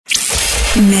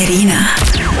Marina.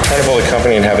 Trying to build a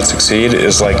company and have it succeed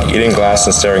is like eating glass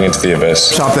and staring into the abyss.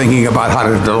 Stop thinking about how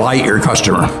to delight your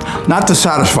customer, not to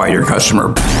satisfy your customer.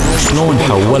 شلون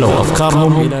حولوا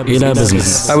أفكارهم إلى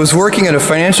business. I was working at a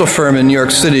financial firm in New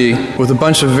York City with a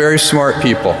bunch of very smart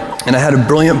people, and I had a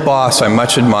brilliant boss I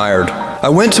much admired. I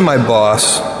went to my boss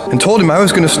and told him I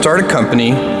was going to start a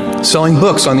company selling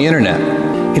books on the internet.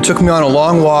 He took me on a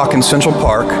long walk in Central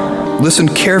Park,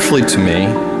 listened carefully to me,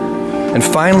 and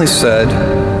finally said,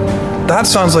 "That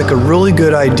sounds like a really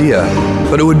good idea,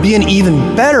 but it would be an even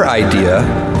better idea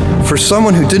for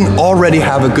someone who didn't already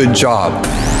have a good job."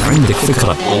 عندك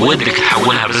فكرة ودك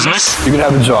تحولها business? You can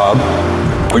have a job,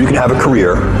 or you can have a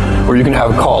career, or you can have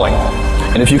a calling.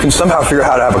 And if you can somehow figure out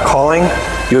how to have a calling,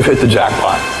 you've hit the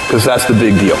jackpot, because that's the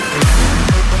big deal.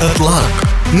 إطلاق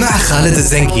مع خالد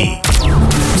الزنكي.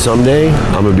 Someday,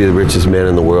 I'm going to be the richest man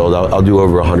in the world. I'll do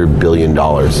over $100 billion.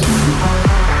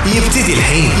 يبتدي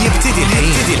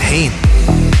الحين.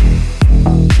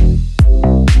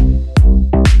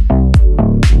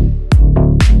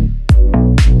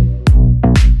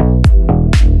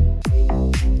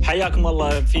 حياكم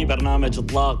الله في برنامج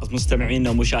إطلاق مستمعينا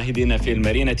ومشاهدينا في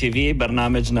المارينا تي في.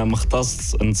 برنامجنا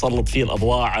مختص نسلط فيه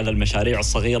الأضواء على المشاريع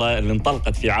الصغيرة اللي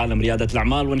انطلقت في عالم ريادة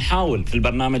الأعمال، ونحاول في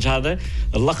البرنامج هذا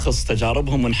نلخص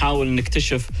تجاربهم ونحاول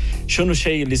نكتشف شنو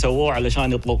الشيء اللي سووه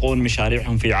علشان يطلقون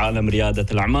مشاريعهم في عالم ريادة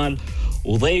الأعمال.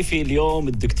 وضيفي اليوم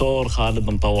الدكتور خالد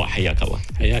المطوع. حياك الله.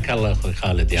 حياك الله أخوي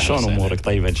خالد. يا شلون أمورك؟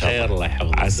 طيبة إن شاء الله. خير الله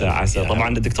يحفظك. عسى.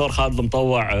 طبعا الدكتور خالد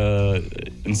المطوع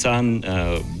إنسان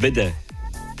بدأ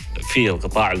في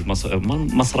القطاع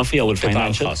المصرفي او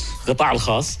الفاينانشال، القطاع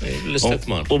الخاص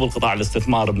الاستثمار، طوب القطاع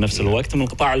الاستثمار بنفس الوقت. من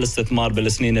قطاع الاستثمار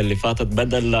بالسنين اللي فاتت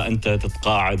بدل لا انت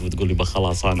تتقاعد وتقول لي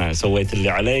خلاص انا سويت اللي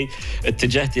علي،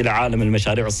 اتجهت الى عالم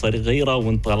المشاريع الصغيره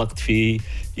وانطلقت في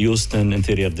يوستن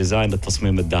انتيريور ديزاين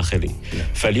التصميم الداخلي.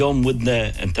 فاليوم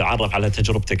ودنا نتعرف على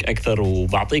تجربتك اكثر،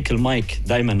 وبعطيك المايك.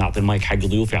 دائما نعطي المايك حق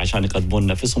ضيوفي عشان يقدمون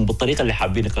نفسهم بالطريقه اللي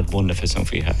حابين يقدمون نفسهم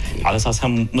فيها، على اساس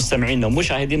هم مستمعينا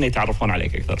ومشاهدينا يتعرفون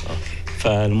عليك اكثر.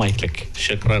 فالمايك لك.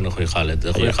 شكرا اخوي خالد.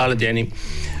 اخوي خالد، يعني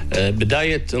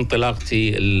بدايه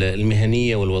انطلاقتي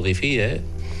المهنيه والوظيفيه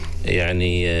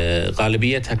يعني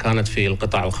غالبيتها كانت في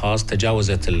القطاع الخاص،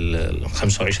 تجاوزت ال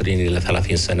 25 الى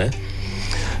 30 سنه.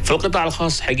 في القطاع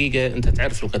الخاص حقيقة أنت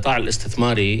تعرف القطاع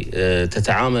الاستثماري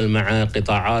تتعامل مع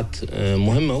قطاعات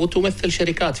مهمة وتمثل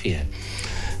شركات فيها.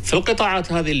 في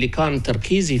القطاعات هذه اللي كان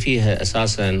تركيزي فيها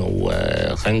أساساً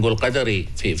وخلينا نقول قدري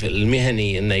في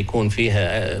المهني أنه يكون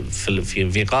فيها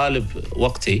في غالب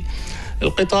وقتي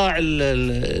القطاع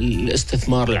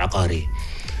الاستثمار العقاري.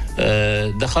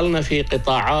 دخلنا في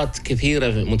قطاعات كثيرة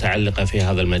متعلقة في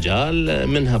هذا المجال،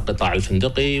 منها القطاع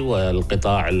الفندقي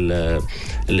والقطاع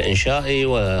الإنشائي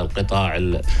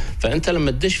والقطاع فأنت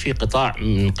لما تدش في قطاع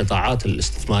من القطاعات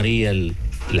الاستثمارية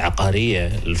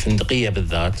العقارية الفندقية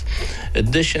بالذات،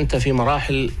 تدش أنت في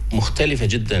مراحل مختلفة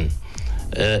جدا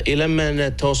إلى ما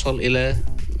توصل إلى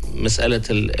مسألة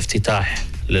الافتتاح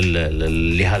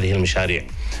لهذه المشاريع.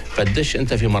 فتدش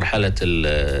أنت في مرحلة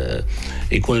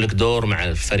يكون لك دور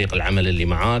مع فريق العمل اللي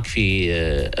معاك في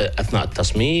أثناء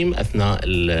التصميم، أثناء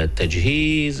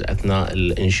التجهيز، أثناء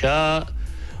الإنشاء،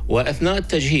 وأثناء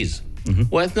التجهيز،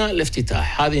 وأثناء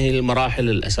الافتتاح. هذه المراحل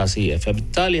الأساسية.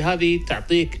 فبالتالي هذه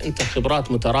تعطيك أنت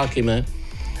خبرات متراكمة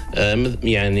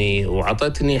يعني،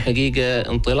 وعطتني حقيقة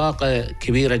انطلاقة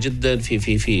كبيرة جدا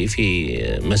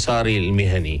في مساري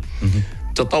المهني.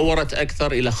 تطورت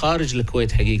أكثر إلى خارج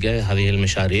الكويت حقيقة هذه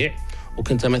المشاريع،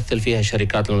 وكنت أمثل فيها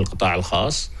شركات من القطاع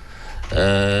الخاص.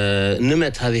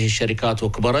 نمت هذه الشركات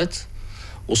وكبرت،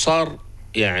 وصار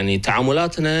يعني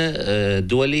تعاملاتنا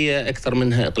دولية أكثر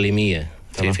منها إقليمية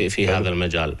في هذا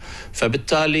المجال.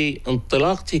 فبالتالي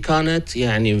انطلاقتي كانت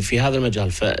يعني في هذا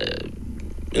المجال.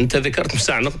 فأنت ذكرت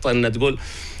مساع نقطة أن تقول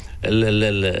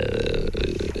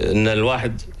ان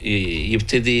الواحد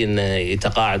يبتدي انه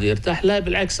يتقاعد ويرتاح. لا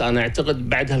بالعكس، انا اعتقد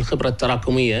بعد هالخبره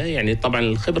التراكميه، يعني طبعا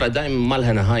الخبره دائما ما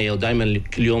لها نهايه، ودائما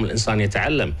كل يوم الانسان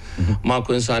يتعلم.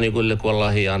 ماكو انسان يقول لك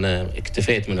والله انا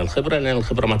اكتفيت من الخبره، لان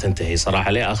الخبره ما تنتهي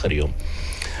صراحه لاخر يوم.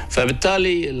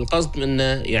 فبالتالي القصد منه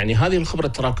يعني هذه الخبره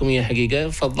التراكميه حقيقه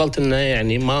فضلت انه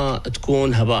يعني ما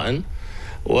تكون هباء،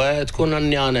 وتكون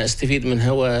اني انا استفيد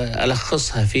منها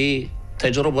والخصها في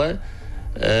تجربه،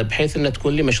 بحيث أن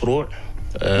تكون لي مشروع.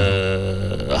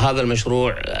 هذا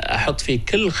المشروع أحط فيه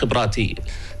كل خبراتي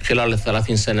خلال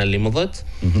 30 سنة اللي مضت،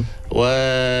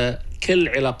 وكل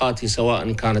علاقاتي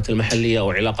سواء كانت المحلية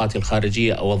أو علاقاتي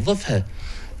الخارجية أوظفها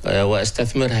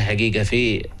واستثمرها حقيقة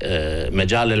في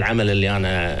مجال العمل اللي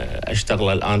أنا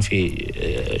أشتغله الآن في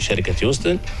شركة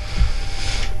يوستن.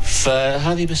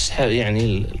 فهذه بس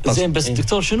يعني زين. بس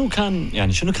دكتور، شنو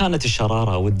كانت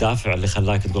الشرارة والدافع اللي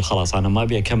خلاك تقول خلاص أنا ما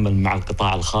أبي أكمل مع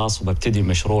القطاع الخاص وببتدي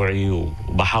مشروعي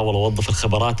وبحاول أوظف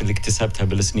الخبرات اللي اكتسبتها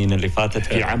بالسنين اللي فاتت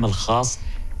في عمل خاص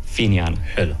فيني أنا؟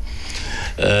 حلو.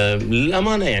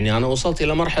 للأمانة يعني أنا وصلت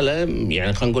إلى مرحلة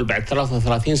يعني خلينا نقول بعد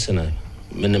 33 سنة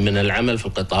من العمل في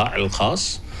القطاع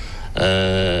الخاص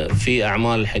في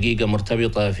أعمال حقيقة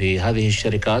مرتبطة في هذه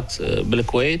الشركات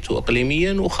بالكويت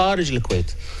وإقليميا وخارج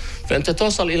الكويت. فأنت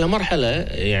توصل إلى مرحلة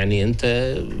يعني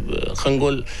أنت خلينا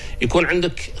نقول يكون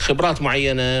عندك خبرات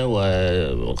معينة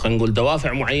وخلينا نقول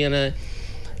دوافع معينة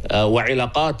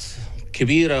وعلاقات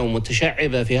كبيرة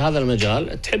ومتشعبة في هذا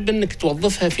المجال، تحب أنك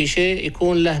توظفها في شيء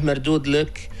يكون له مردود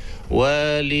لك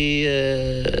وللي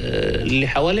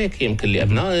حواليك، يمكن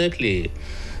لأبنائك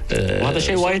وهذا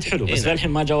شيء وايد حلو. بس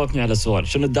للحين ما جاوبني على السؤال،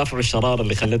 شنو الدافع والشرارة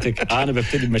اللي خلتك أنا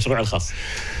ببتدي بمشروعي الخاص؟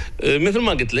 مثل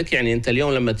ما قلت لك يعني أنت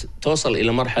اليوم لما توصل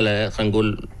إلى مرحلة خلينا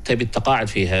نقول تبي التقاعد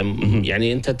فيها،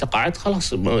 يعني أنت تقاعدت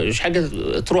خلاص، إيش حق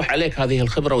تروح عليك هذه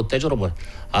الخبرة والتجربة.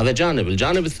 هذا جانب.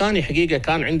 الجانب الثاني حقيقة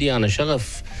كان عندي أنا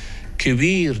شغف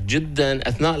كبير جدا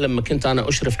أثناء لما كنت أنا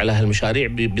أشرف على هالمشاريع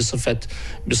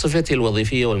بصفتي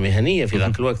الوظيفية والمهنية في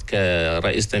ذاك الوقت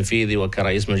كرئيس تنفيذي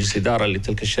وكرئيس مجلس إدارة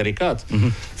لتلك الشركات.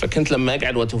 فكنت لما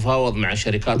أقعد وتفاوض مع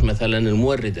شركات مثلا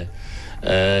الموردة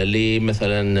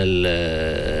لمثلا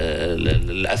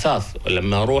الأثاث،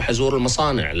 لما أروح أزور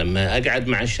المصانع، لما أقعد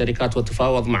مع الشركات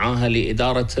وتفاوض معاها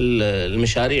لإدارة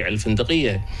المشاريع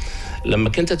الفندقية، لما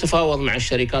كنت أتفاوض مع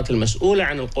الشركات المسؤولة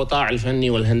عن القطاع الفني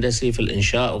والهندسي في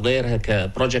الإنشاء وغيرها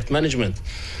كبروجكت مانجمنت،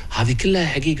 هذه كلها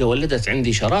حقيقة ولدت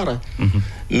عندي شرارة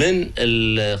من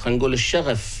خلينا نقول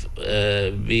الشغف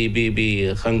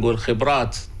خلينا نقول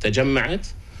خبرات تجمعت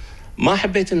ما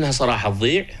حبيت أنها صراحة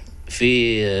تضيع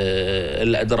في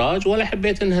الأدراج، ولا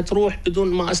حبيت أنها تروح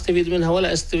بدون ما أستفيد منها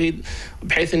ولا أستفيد،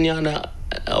 بحيث أني أنا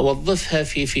أوظفها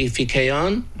في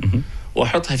كيان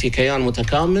واحطها في كيان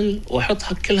متكامل،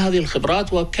 واحطها كل هذه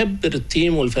الخبرات واكبر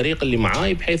التيم والفريق اللي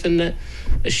معاي، بحيث ان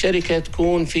الشركه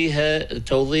تكون فيها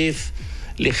توظيف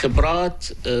لخبرات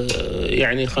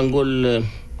يعني خلينا نقول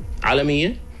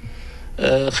عالميه،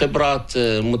 خبرات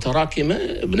متراكمه.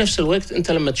 بنفس الوقت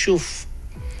انت لما تشوف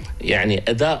يعني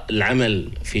اداء العمل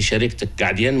في شركتك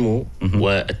قاعد ينمو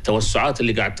والتوسعات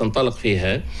اللي قاعد تنطلق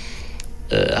فيها،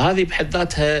 هذه بحد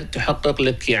ذاتها تحقق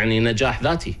لك يعني نجاح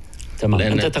ذاتي. تمام.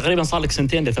 انت تقريبا صار لك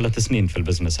 2 ل3 سنين في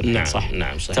البزنس الحين. نعم. صح؟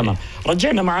 نعم صحيح. تمام.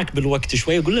 رجعنا معك بالوقت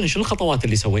شوي وقول لنا شنو الخطوات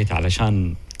اللي سويتها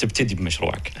علشان تبتدي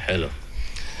بمشروعك. حلو.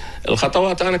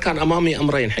 الخطوات أنا كان أمامي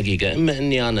أمرين حقيقة، إما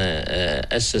أني أنا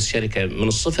أسس شركة من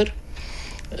الصفر،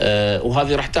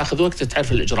 وهذه راح تأخذ وقت،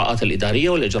 تعرف الإجراءات الإدارية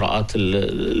والإجراءات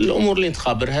الأمور اللي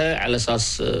تخابرها على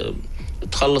أساس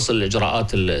تخلص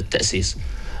الإجراءات التأسيس،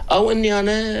 أو أني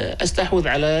أنا أستحوذ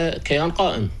على كيان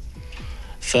قائم.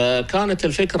 فكانت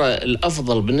الفكرة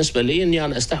الأفضل بالنسبة لي أني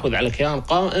أنا أستحوذ على كيان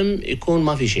قائم يكون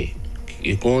ما في شيء،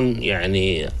 يكون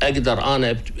يعني أقدر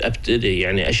أنا أبتدي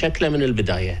يعني أشكله من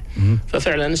البداية.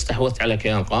 ففعلا استحوذت على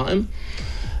كيان قائم،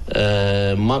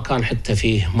 ما كان حتى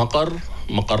فيه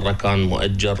مقر كان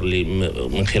مؤجر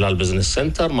من خلال بزنس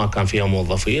سنتر، ما كان فيها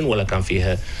موظفين ولا كان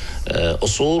فيها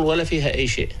أصول ولا فيها أي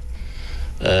شيء.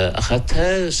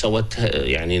 أخذتها سوتها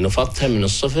يعني نفضتها من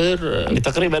الصفر، يعني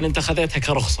تقريبا أنت خذيتها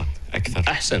كرخصة أكثر.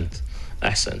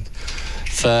 أحسنت.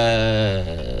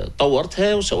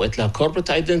 فطورتها وسويت لها كوربريت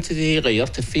ايدنتيتي،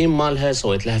 غيرت الثيم مالها،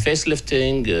 سويت لها فيس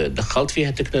ليفتنج، دخلت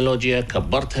فيها تكنولوجيا،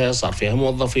 كبرتها، صار فيها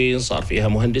موظفين، صار فيها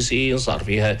مهندسين، صار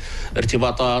فيها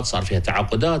ارتباطات، صار فيها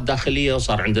تعاقدات داخلية،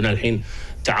 وصار عندنا الحين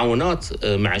تعاونات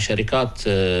مع شركات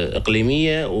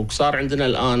إقليمية، وصار عندنا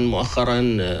الآن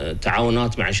مؤخرا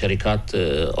تعاونات مع شركات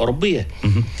أوروبية.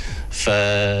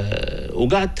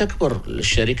 وقاعد تكبر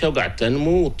الشركة وقاعد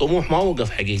تنمو، والطموح ما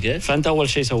وقف حقيقة. فأنت أول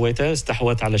شيء سويته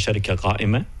استحوذت على شركة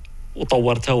قائمة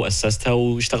وطورتها وأسستها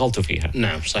واشتغلتوا فيها.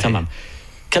 نعم صحيح. تمام.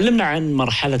 كلمنا عن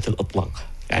مرحلة الإطلاق،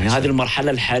 يعني هذه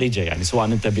المرحلة الحرجة، يعني سواء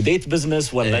أنت بديت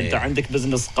بزنس ولا أنت عندك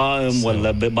بزنس قائم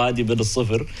ولا بادي من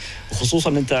الصفر، وخصوصا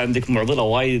أنت عندك معضلة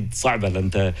وايد صعبة لأن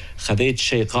أنت خذيت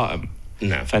شيء قائم.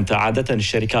 نعم. فأنت عادة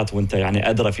الشركات وأنت يعني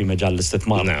أدرى في مجال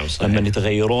الاستثمار، نعم صحيح، لما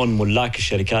يتغيرون ملاك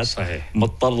الشركات صحيح،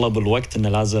 متطلب الوقت أنه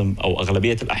لازم، أو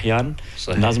أغلبية الأحيان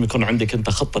صحيح، لازم يكون عندك أنت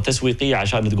خطة تسويقية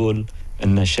عشان تقول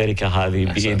أن الشركة هذه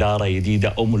بإدارة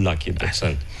جديدة أو ملاك جديد.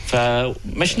 أحسن.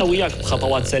 فمشنا وياك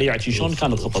بخطوات سريعة، شلون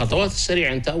كانت خطوات؟ خطوات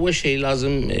السريعة، أنت أول شيء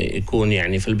لازم يكون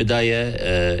يعني في البداية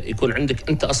يكون عندك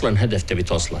أنت أصلا هدف تبي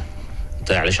توصله.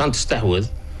 أنت علشان تستحوذ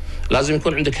لازم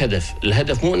يكون عندك هدف.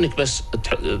 الهدف مو أنك بس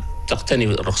تقتني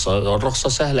الرخصة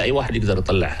سهلة أي واحد يقدر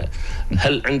يطلعها.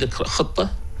 هل عندك خطة؟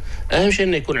 أهم شيء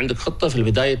أنه يكون عندك خطة في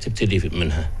البداية تبتدي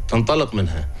منها، تنطلق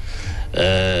منها.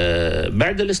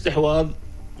 بعد الاستحواذ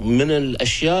من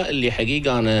الأشياء اللي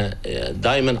حقيقة أنا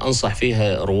دائما أنصح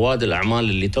فيها رواد الأعمال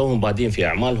اللي توهم بادين في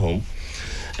أعمالهم،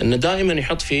 أنه دائما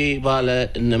يحط في باله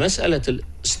أن مسألة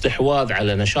الاستحواذ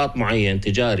على نشاط معين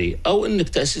تجاري أو أنك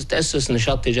تأسس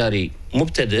نشاط تجاري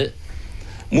مبتدئ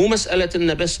مو مسألة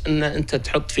أنه بس أن أنت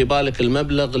تحط في بالك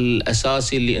المبلغ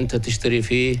الأساسي اللي أنت تشتري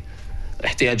فيه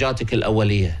احتياجاتك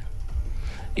الأولية.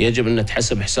 يجب أن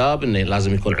تحسب حساب أنه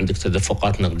لازم يكون عندك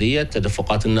تدفقات نقدية.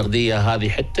 التدفقات النقدية هذه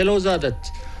حتى لو زادت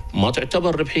ما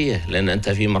تعتبر ربحية، لأن أنت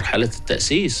في مرحلة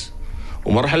التأسيس،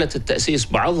 ومرحلة التأسيس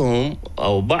بعضهم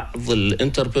أو بعض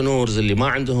الانتربرنورز اللي ما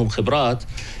عندهم خبرات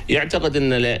يعتقد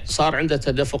أن صار عنده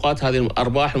تدفقات، هذه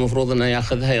الأرباح المفروض أنه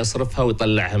يأخذها يصرفها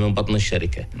ويطلعها من بطن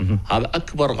الشركة. هذا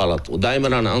أكبر غلط. ودائما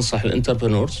أنا أنصح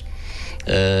الانتربرنورز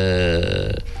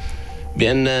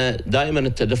بأن دائما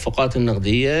التدفقات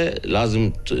النقدية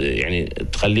لازم يعني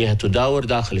تخليها تداور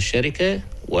داخل الشركة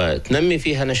وتنمي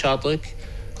فيها نشاطك،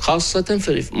 خاصة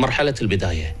في مرحلة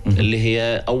البداية اللي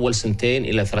هي أول 2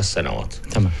 إلى 3 سنوات.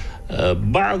 تمام.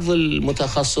 بعض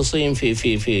المتخصصين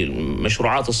في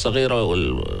المشروعات الصغيرة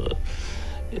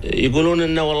يقولون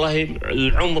إنه والله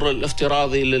العمر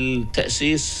الافتراضي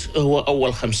للتأسيس هو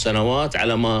أول 5 سنوات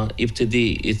على ما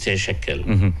يبتدي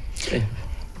يتشكل.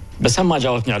 بس هم ما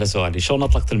جاوبتني على سؤالي، شلون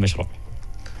أطلقت المشروع؟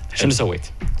 شنو سويت؟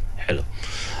 حلو.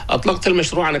 أطلقت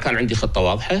المشروع، أنا كان عندي خطة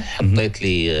واضحة، حطيت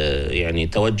لي يعني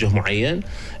توجه معين.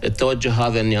 التوجه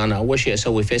هذا أني أنا أول شيء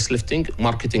أسوي فيس ليفتنج،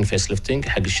 ماركتينج فيس ليفتنج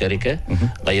حق الشركة.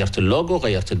 غيرت اللوجو،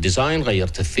 غيرت الديزاين،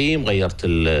 غيرت الثيم، غيرت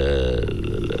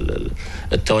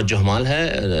التوجه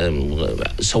مالها،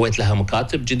 سويت لها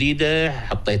مكاتب جديدة،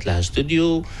 حطيت لها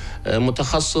استوديو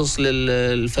متخصص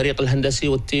للفريق الهندسي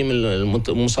والتيم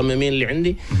المصممين اللي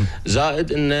عندي،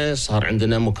 زائد انه صار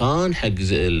عندنا مكان حق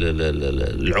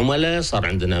العملاء، صار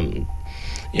عندنا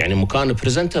يعني مكان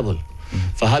بريزنتابل.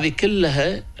 فهذه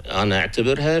كلها انا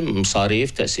اعتبرها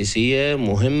مصاريف تأسيسية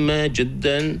مهمة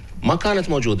جدا ما كانت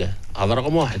موجودة. هذا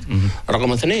رقم 1.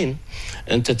 رقم 2،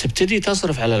 انت تبتدي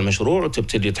تصرف على المشروع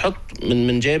وتبتدي تحط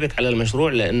من جيبك على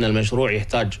المشروع، لان المشروع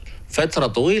يحتاج فترة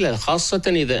طويلة، خاصة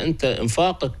إذا أنت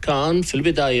إنفاقك كان في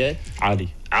البداية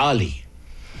عالي.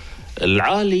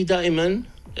 العالي دائما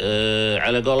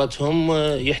على قولتهم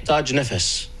يحتاج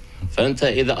نفس. فأنت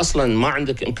إذا أصلا ما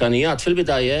عندك إمكانيات في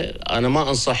البداية، أنا ما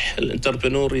أنصح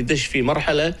الانتربرنور يدش في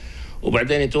مرحلة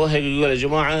وبعدين يتوهق ويقول يا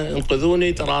جماعة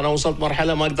انقذوني، ترى أنا وصلت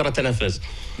مرحلة ما أقدر أتنفس،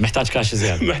 محتاج كاش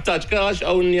زيادة. محتاج كاش،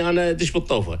 أو إني أنا أدش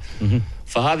بالطوفة.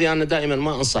 فهذه أنا دائما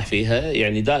ما أنصح فيها،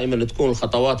 يعني دائما تكون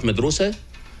الخطوات مدروسة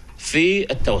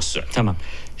في التوسع. تمام.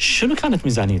 شنو كانت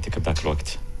ميزانيتك بذاك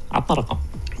الوقت؟ عطنا رقم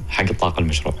حق إطلاق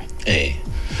المشروع.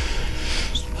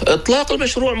 إطلاق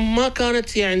المشروع ما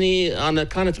كانت، يعني أنا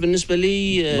كانت بالنسبة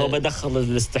لي لو بدخل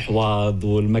الاستحواذ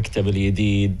والمكتب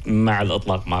الجديد مع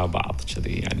الإطلاق مع بعض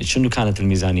كذي، يعني شنو كانت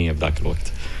الميزانية بذاك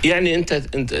الوقت؟ يعني أنت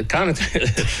كانت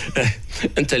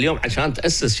أنت اليوم عشان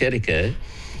تأسس شركة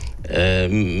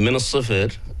من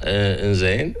الصفر،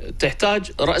 إنزين،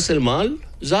 تحتاج رأس المال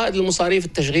زائد المصاريف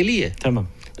التشغيلية. تمام.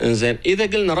 إنزين، إذا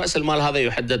قلنا رأس المال هذا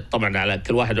يحدد طبعا على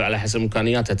كل واحد وعلى حسب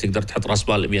إمكانياته. تقدر تحط رأس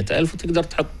مال 100,000 وتقدر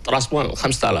تحط رأس مال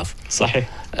 5,000. صحيح.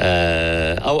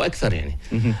 أو أكثر يعني.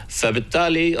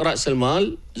 فبالتالي رأس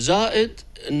المال زائد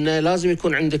إنه لازم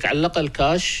يكون عندك على الأقل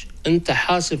كاش أنت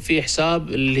حاسب فيه حساب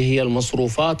اللي هي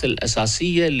المصروفات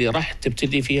الأساسية اللي راح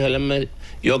تبتدي فيها لما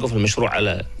يوقف المشروع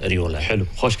على ريوله. حلو،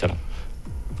 خوش كلام.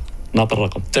 ناطر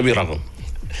رقم. تبي رقم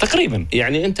تقريبا،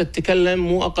 يعني أنت تتكلم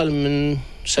مو أقل من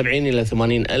 70 إلى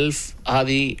 80 ألف.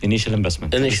 هذه initial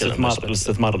investment،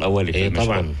 الاستثمار الأولي في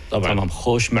المشروع. طبعا. تمام،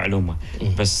 خوش معلومة.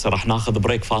 بس راح ناخذ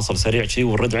بريك فاصل سريع شيء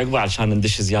ونرد عقبه علشان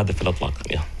ندش زيادة في الإطلاق.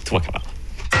 توكل على الله.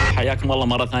 حياكم الله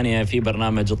مرة ثانية في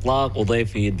برنامج إطلاق،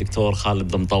 وضيفي الدكتور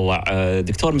خالد المطوع.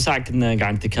 دكتور، مساعد كنا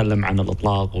قاعد نتكلم عن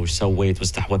الإطلاق وش سويت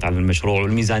واستحوذت على المشروع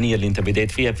والميزانية اللي أنت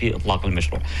بديت فيها في إطلاق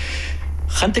المشروع.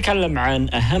 خلينا نتكلم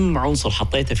عن أهم عنصر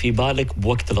حطيته في بالك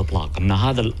بوقت الإطلاق، أن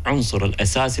هذا العنصر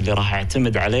الأساسي اللي راح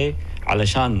أعتمد عليه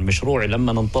علشان مشروعي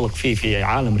لما ننطلق فيه في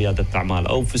عالم ريادة الأعمال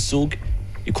أو في السوق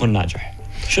يكون ناجح.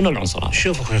 شنو العنصر هذا؟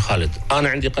 شوف أخوي خالد، أنا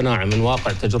عندي قناعة من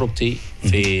واقع تجربتي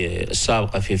في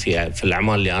السابقة في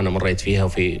الأعمال اللي أنا مريت فيها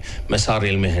وفي مساري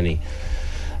المهني.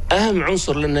 أهم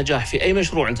عنصر للنجاح في أي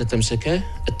مشروع أنت تمسكه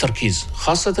التركيز،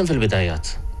 خاصة في البدايات.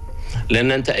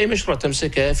 لأن أنت أي مشروع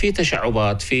تمسكه في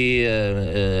تشعبات، في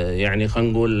يعني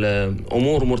خلينا نقول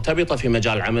أمور مرتبطة في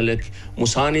مجال عملك،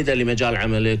 مساندة لمجال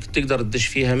عملك، تقدر تدش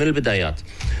فيها من البدايات.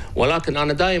 ولكن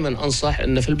أنا دائما أنصح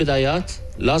أن في البدايات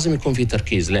لازم يكون في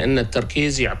تركيز، لأن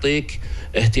التركيز يعطيك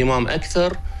اهتمام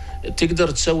أكثر.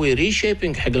 تقدر تسوي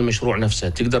ريشيبينج حق المشروع نفسه،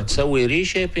 تقدر تسوي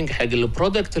ريشيبينج حق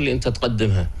البرودكت اللي أنت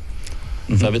تقدمها.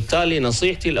 فبالتالي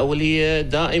نصيحتي الأولية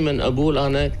دائما أقول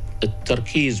أنا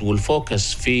التركيز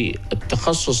والفوكس في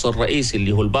التخصص الرئيسي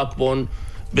اللي هو الباك بون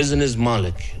بزنس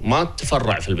مالك، ما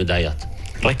تتفرع في البدايات.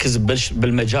 ركز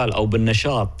بالمجال أو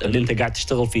بالنشاط اللي أنت قاعد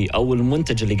تشتغل فيه أو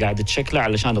المنتج اللي قاعد تشكله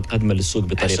علشان تقدمه للسوق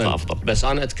بطريقة أفضل. بس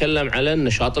أنا أتكلم على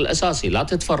النشاط الأساسي، لا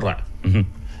تتفرع.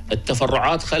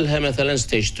 التفرعات خلها مثلا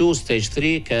ستيج 2 ستيج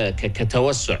 3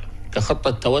 كتوسع،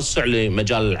 كخطة توسع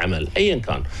لمجال العمل أيا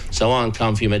كان، سواء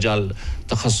كان في مجال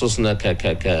تخصصنا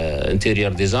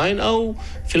كانتيريور ديزاين أو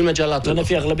في المجالات لأن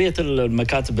في أغلبية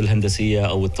المكاتب الهندسية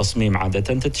أو التصميم عادة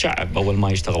تتشعب أول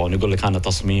ما يشتغلون، يقول لك أنا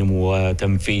تصميم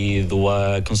وتنفيذ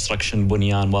وكونستراكشن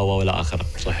بنيان وإلى آخره.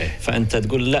 صحيح. فأنت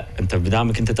تقول لا، أنت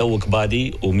بدامك أنت توك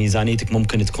بادي وميزانيتك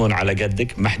ممكن تكون على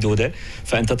قدك محدودة،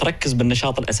 فأنت تركز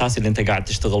بالنشاط الأساسي اللي أنت قاعد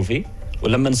تشتغل فيه،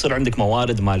 ولما يصير عندك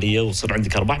موارد ماليه ويصير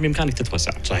عندك ارباح بامكانك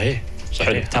تتوسع. صحيح.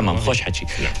 تمام. خوش حكي.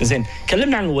 زين،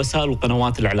 كلمنا عن الوسائل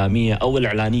والقنوات الاعلاميه او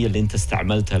الاعلانيه اللي انت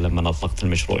استعملتها لما اطلقت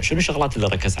المشروع، شنو الشغلات اللي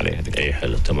ركزت عليها دكتور؟ اي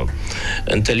حلو تمام.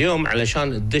 انت اليوم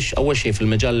علشان تدش اول شيء في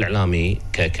المجال الاعلامي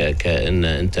كأن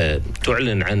انت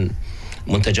تعلن عن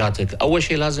منتجاتك، اول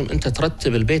شيء لازم انت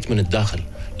ترتب البيت من الداخل،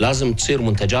 لازم تصير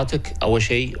منتجاتك اول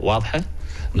شيء واضحه،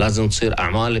 لازم تصير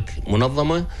اعمالك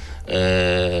منظمه،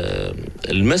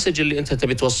 المسج اللي انت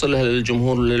تبي توصلها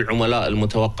للجمهور للعملاء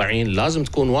المتوقعين لازم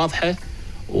تكون واضحه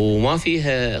وما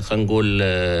فيها خلينا نقول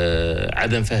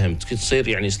عدم فهم، تصير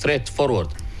يعني ستريت فورورد.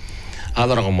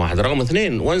 هذا رقم واحد. رقم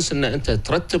اثنين، وانس ان انت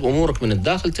ترتب امورك من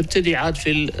الداخل، تبتدي عاد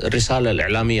في الرساله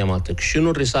الاعلاميه مالتك.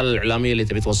 شنو الرساله الاعلاميه اللي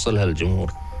تبي توصلها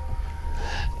للجمهور؟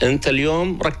 انت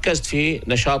اليوم ركزت في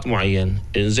نشاط معين،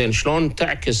 زين شلون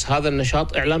تعكس هذا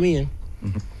النشاط اعلاميا؟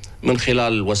 من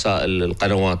خلال وسائل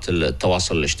القنوات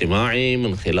التواصل الاجتماعي،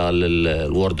 من خلال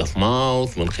الورد اوف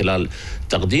ماوث، من خلال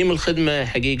تقديم الخدمه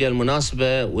حقيقه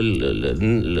المناسبه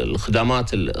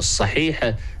والخدمات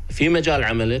الصحيحه في مجال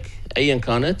عملك ايا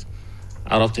كانت،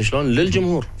 عرفت شلون؟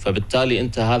 للجمهور. فبالتالي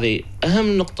انت هذه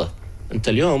اهم نقطه. انت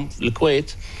اليوم في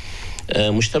الكويت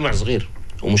مجتمع صغير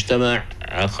ومجتمع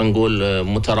خلينا نقول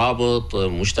مترابط،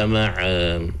 مجتمع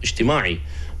اجتماعي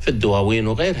في الدواوين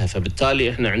وغيرها.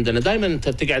 فبالتالي احنا عندنا دائما انت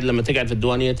تقعد، لما تقعد في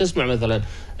الديوانيه تسمع مثلا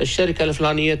الشركه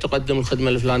الفلانيه تقدم الخدمه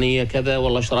الفلانيه كذا،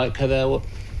 والله شرائك كذا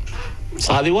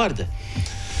هذه وارده.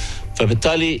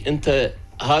 فبالتالي انت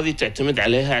هذه تعتمد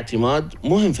عليها اعتماد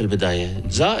مهم في البدايه،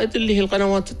 زائد اللي هي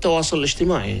القنوات التواصل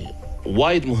الاجتماعي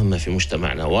وايد مهمه في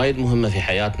مجتمعنا، وايد مهمه في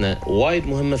حياتنا، وايد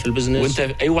مهمه في البزنس.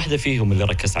 وانت اي واحده فيهم اللي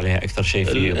ركزت عليها اكثر شيء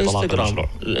في انطلاق المشروع؟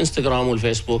 الانستغرام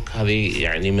والفيسبوك، هذه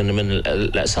يعني من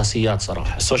الاساسيات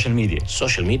صراحه. السوشيال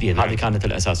ميديا نعم. هذه كانت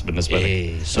الاساس بالنسبه لك.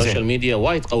 السوشيال ميديا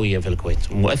وايد قويه في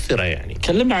الكويت، مؤثره يعني.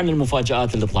 كلمنا عن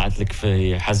المفاجآت اللي طلعت لك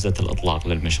في حزه الاطلاق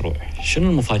للمشروع. شنو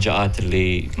المفاجآت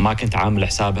اللي ما كنت عامل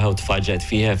حسابها وتفاجأت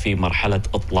فيها في مرحله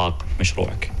اطلاق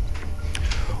مشروعك؟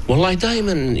 والله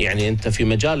دائما يعني انت في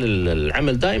مجال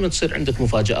العمل دائما تصير عندك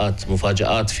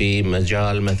مفاجآت في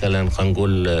مجال مثلا خلينا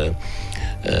نقول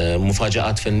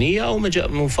مفاجآت فنيه او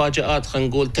مفاجآت خلينا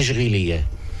نقول تشغيليه.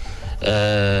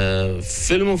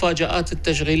 في المفاجآت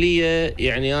التشغيليه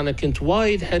يعني انا كنت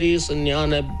وايد حريص اني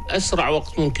انا باسرع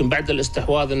وقت ممكن بعد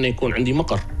الاستحواذ انه يكون عندي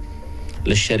مقر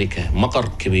للشركه، مقر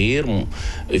كبير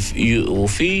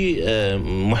وفي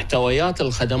محتويات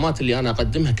الخدمات اللي انا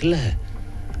اقدمها كلها،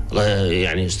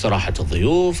 يعني استراحة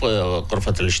الضيوف،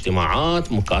 غرفة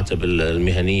الاجتماعات، مكاتب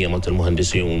المهنية مالت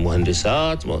المهندسين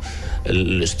والمهندسات،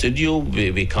 الاستوديو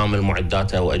بكامل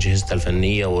معداته وأجهزته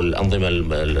الفنية والأنظمة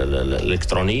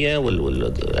الإلكترونية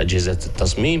والأجهزة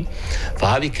التصميم.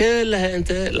 فهذه كلها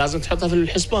أنت لازم تحطها في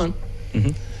الحسبان.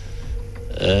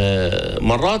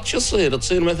 مرات شو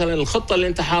تصير مثلا الخطة اللي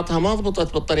أنت حاطها ما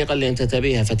ضبطت بالطريقة اللي أنت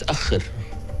تبيها فتأخر.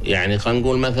 يعني خلينا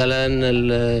نقول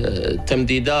مثلا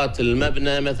تمديدات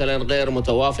المبنى مثلا غير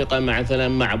متوافقه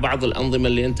مع بعض الانظمه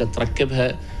اللي انت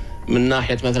تركبها من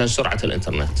ناحيه مثلا سرعه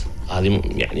الانترنت، هذه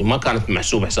يعني ما كانت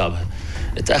محسوب حسابها،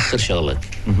 تاخر شغلك.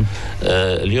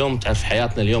 اليوم تعرف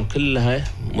حياتنا اليوم كلها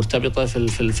مرتبطه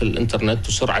في الانترنت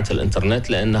وسرعه الانترنت،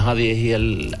 لان هذه هي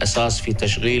الاساس في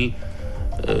تشغيل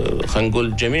خلينا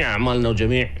نقول جميع اعمالنا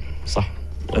وجميع صح.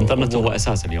 الانترنت هو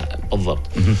اساس اليوم بالضبط.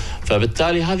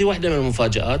 فبالتالي هذه واحده من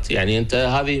المفاجآت، يعني انت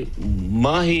هذه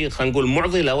ما هي خلينا نقول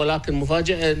معضله ولكن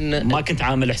مفاجاه ان ما كنت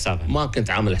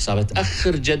عامل حسابها،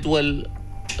 تاخر جدول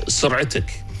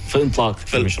سرعتك في انطلاق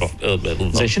في المشروع.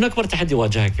 زين، شنو اكبر تحدي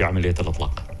واجهك في عمليه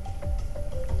الاطلاق؟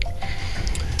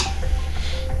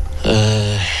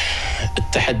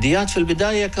 التحديات في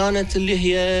البدايه كانت اللي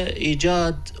هي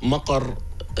ايجاد مقر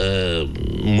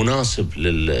مناسب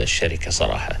للشركه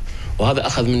صراحه، وهذا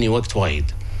أخذ مني وقت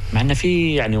وايد. مع أنه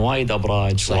في يعني وايد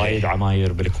أبراج صحيح. وايد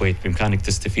عماير بالكويت بإمكانك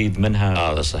تستفيد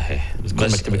منها. هذا صحيح.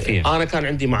 بس مكتبك فيها. أنا كان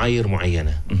عندي معايير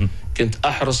معينة. كنت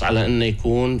أحرص على أنه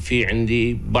يكون في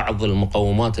عندي بعض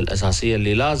المقومات الأساسية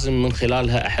اللي لازم من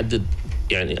خلالها أحدد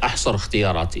يعني أحصر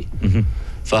اختياراتي.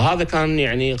 فهذا كان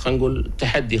يعني خلينا نقول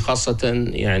تحدي، خاصة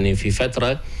يعني في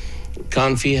فترة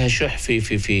كان فيها شح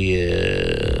في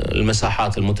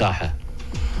المساحات المتاحة.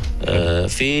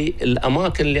 في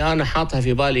الأماكن اللي أنا حاطها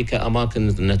في بالي كأماكن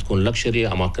أنها تكون لكشري،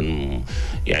 أماكن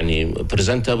يعني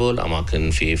بريزنتابل، أماكن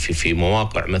في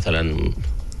مواقع مثلا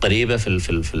قريبة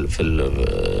في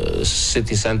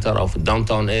السيتي سنتر أو في الداون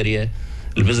تاون اريا،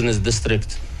 البزنس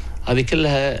ديستريكت. هذه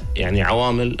كلها يعني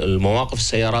عوامل المواقف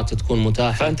السيارات تكون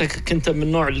متاحة. فأنت كنت من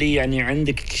النوع اللي يعني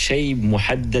عندك شيء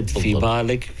محدد في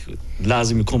بالك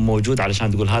لازم يكون موجود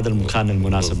علشان تقول هذا المكان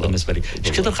المناسب بالنسبة لي.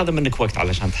 ايش كثر أخذ منك وقت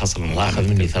علشان تحصل المكان؟ أخذ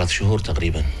مني 3 شهور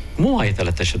تقريبا. مو وايد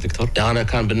 3 أشهر دكتور؟ أنا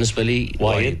كان بالنسبة لي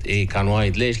وايد. كان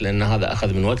وايد. ليش؟ لأن هذا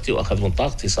أخذ من وقتي وأخذ من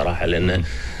طاقتي صراحة، لأن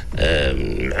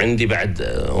عندي بعد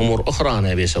أمور أخرى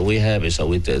أنا بيسويها،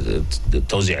 بيسوي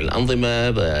توزيع الأنظمة،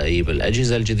 بجيب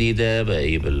الأجهزة الجديدة،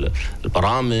 بجيب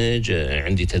البرامج،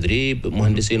 عندي تدريب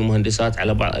مهندسين ومهندسات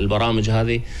على البرامج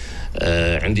هذه،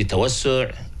 عندي توسع،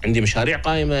 عندي مشاريع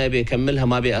قائمة بيكملها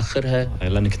ما بيأخرها،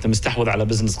 لأنك أنت مستحوذ على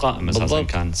بزنس قائم أساساً.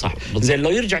 كان صح. زين لو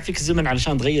يرجع فيك الزمن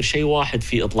علشان تغير شيء واحد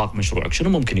في إطلاق مشروعك، شنو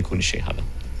ممكن يكون الشيء هذا؟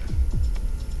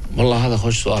 والله هذا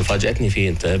خوش سؤال فاجأتني فيه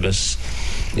أنت، بس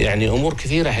يعني أمور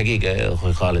كثيرة حقيقة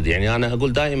أخوي خالد. يعني أنا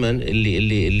أقول دائما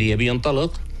اللي يبي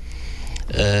ينطلق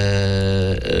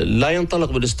لا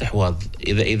ينطلق بالاستحواذ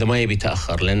إذا ما يبي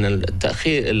يتأخر، لأن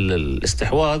التأخير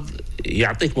الاستحواذ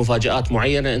يعطيك مفاجآت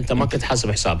معينة أنت ما كنت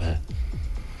حاسب حسابها.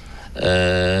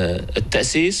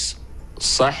 التأسيس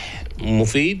صح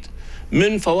مفيد،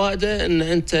 من فوائده أن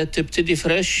أنت تبتدي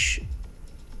فريش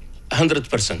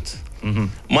 100%.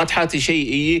 ما تحاتي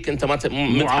شيء يجيك انت ما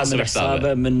تحاسب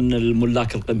حسابه من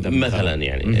الملاك القدم مثلا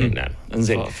يعني. نعم.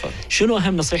 انزين شنو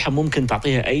اهم نصيحه ممكن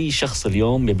تعطيها اي شخص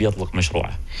اليوم يبي يطلق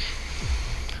مشروعه؟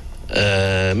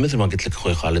 مثل ما قلت لك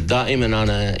اخوي خالد، دائما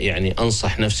انا يعني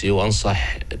انصح نفسي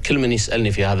وانصح كل من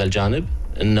يسالني في هذا الجانب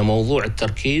ان موضوع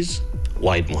التركيز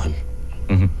وايد مهم.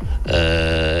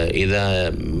 إذا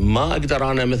ما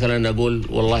أقدر أنا مثلا أقول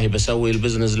والله بسوي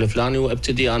البزنس الفلاني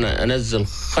وأبتدي أنا أنزل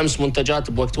 5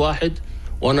 منتجات بوقت واحد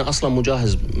وأنا أصلا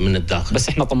مجهز من الداخل. بس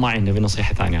إحنا طماعين نبي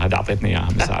نصيحة ثانية، هذا أعطيتني إياها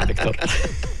من ساعة دكتور.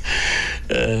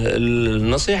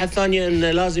 النصيحة الثانية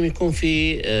أنه لازم يكون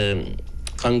في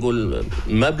خلينا نقول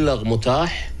مبلغ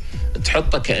متاح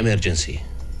تحطه كإمرجنسي.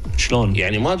 شلون؟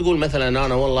 يعني ما تقول مثلا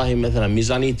أنا والله مثلا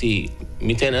ميزانيتي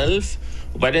 200,000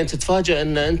 وبعدين تتفاجأ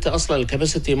أن أنت أصلا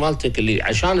الكاباسيتي مالتك اللي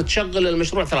عشان تشغل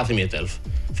المشروع 300,000،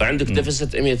 فعندك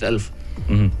ديفيسيت 100,000.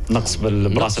 نقص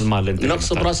براس المال.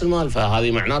 نقص براس المال.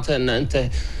 فهذه معناتها أن أنت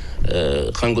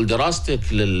خلينا نقول دراستك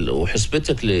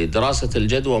وحسبتك لدراسة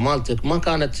الجدوى مالتك ما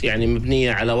كانت يعني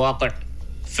مبنية على واقع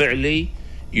فعلي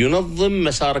ينظم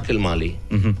مسارك المالي.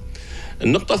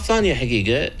 النقطة الثانية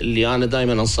حقيقة اللي أنا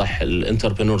دائما أنصح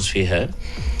الانتربرنورز فيها،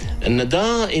 أن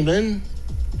دائما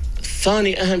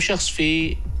ثاني أهم شخص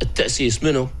في التأسيس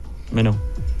منه؟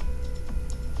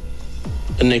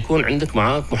 أنه يكون عندك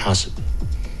معاك محاسب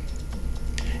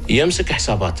يمسك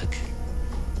حساباتك.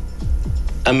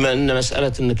 أما أن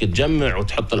مسألة أنك تجمع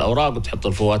وتحط الأوراق وتحط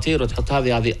الفواتير وتحط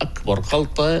هذه أكبر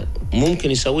غلطة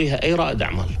ممكن يسويها أي رائد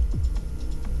أعمال.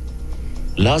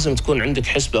 لازم تكون عندك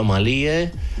حسبة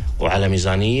مالية وعلى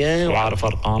ميزانية وعارف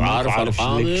أرقامك وعارف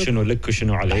شنو لك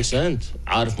وشنو عليك. أحسنت.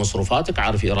 عارف مصروفاتك،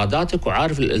 عارف إيراداتك،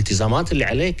 وعارف الالتزامات اللي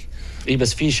عليك.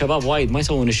 بس في شباب وايد ما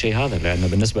يسوون الشيء هذا، لأنه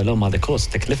بالنسبة لهم هذا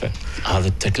كوست، تكلفة. هذا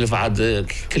التكلفة عاد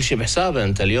كل شيء بحسابه.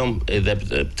 أنت اليوم إذا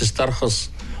بتسترخص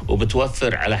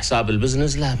وبتوفر على حساب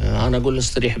البزنس، لا أنا أقول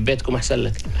استريح ببيتكم أحسن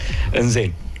لك.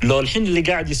 إنزين لو الحين اللي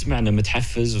قاعد يسمعنا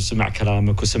متحفز وسمع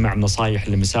كلامك وسمع النصايح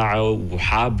اللي مساعه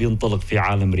وحاب ينطلق في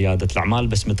عالم ريادة الأعمال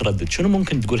بس متردد، شنو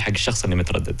ممكن تقول حق الشخص اللي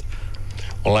متردد؟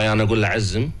 والله أنا أقول له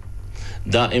عزم.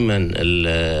 دائما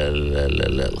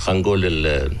خلينا نقول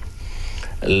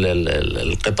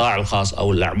القطاع الخاص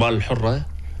أو الأعمال الحرة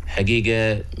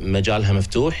حقيقة مجالها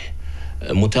مفتوح،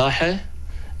 متاحة.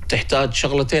 تحتاج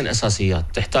شغلتين أساسيات،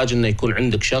 تحتاج أنه يكون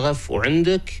عندك شغف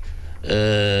وعندك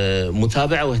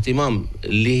متابعة واهتمام.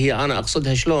 اللي هي أنا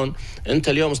أقصدها شلون؟ أنت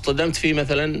اليوم اصطدمت في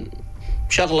مثلا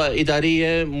شغلة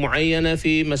إدارية معينة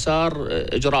في مسار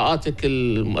إجراءاتك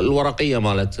الورقية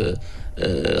مالت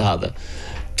هذا،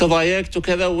 تضايقت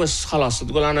وكذا بس خلاص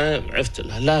تقول أنا عفت.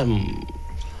 لا،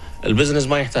 البزنس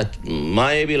ما يحتاج،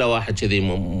 ما يبي له واحد كذي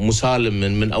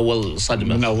مسالم من أول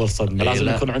صدمة. لازم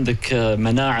يكون عندك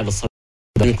مناعة للصدمة.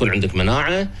 لازم يكون عندك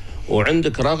مناعة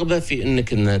وعندك رغبة في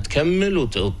انك إن تكمل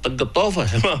وتطق الطوفة.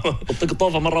 تطق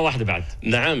الطوفة مرة واحدة بعد.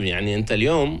 نعم، يعني انت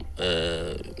اليوم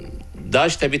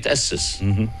داش تبي تأسس،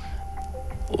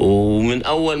 ومن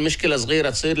اول مشكله صغيره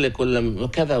تصير لك ولا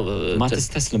كذا ما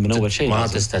تستسلم من اول شيء.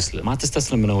 ما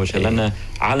تستسلم من اول شيء، لان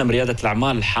عالم رياده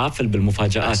الاعمال حافل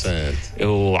بالمفاجات.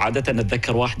 وعاده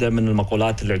اتذكر واحده من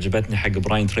المقولات اللي عجبتني حق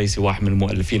براين تريسي، واحد من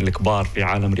المؤلفين الكبار في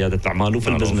عالم رياده الاعمال وفي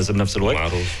البزنس بنفس الوقت.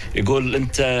 معروف. يقول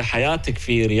انت حياتك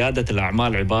في رياده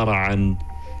الاعمال عباره عن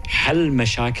حل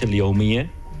مشاكل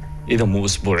يوميه إذا مو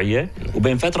أسبوعية،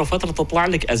 وبين فترة وفترة تطلع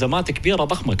لك أزمات كبيرة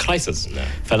ضخمة كرايسيس.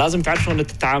 فلازم تعرف شلون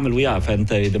تتعامل وياها.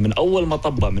 فأنت إذا من أول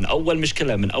مطبة، من أول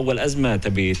مشكلة، من أول أزمة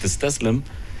تبي تستسلم،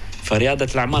 فريادة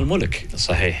الأعمال ملك.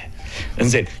 صحيح.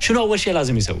 إنزين، شنو أول شيء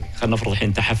لازم يسوي؟ خلنا نفرض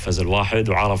الحين تحفز الواحد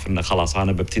وعرف إنه خلاص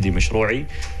أنا ببتدي مشروعي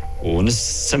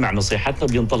ونسمع نصيحتنا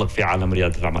بينطلق في عالم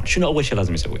ريادة الأعمال. شنو أول شيء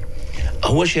لازم يسوي؟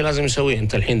 أول شيء لازم يسوي،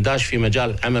 أنت الحين داش في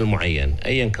مجال عمل معين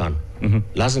أيا كان،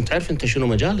 لازم تعرف أنت شنو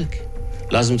مجالك،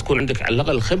 لازم تكون عندك على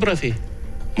الأقل خبرة فيه.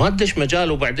 ما تدش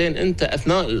مجال وبعدين أنت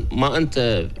أثناء ما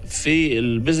أنت في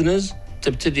البزنس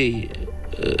تبتدي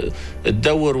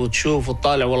تدور وتشوف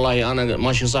وتطالع والله أنا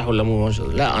ماشي صح ولا مو ماشي.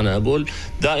 لا، أنا أقول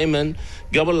دائما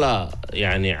قبل لا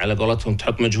يعني على قولتهم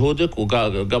تحط مجهودك،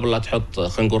 وقبل لا تحط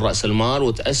خلينا نقول رأس المال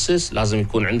وتأسس، لازم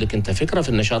يكون عندك أنت فكرة في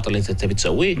النشاط اللي أنت تبي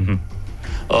تسويه.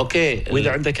 اوكي،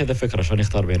 واذا عندك كذا فكره شلون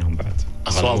يختار بينهم بعد؟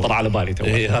 السؤال طلع على بالي تو.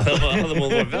 هذا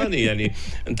موضوع ثاني. يعني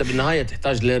انت بالنهايه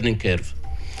تحتاج ليرنينج كيرف.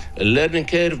 الليرنينج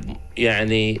كيرف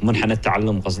يعني منحنى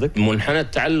التعلم قصدك؟ منحنى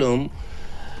التعلم.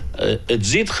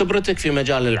 تزيد خبرتك في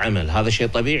مجال العمل، هذا شيء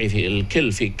طبيعي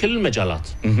في كل المجالات.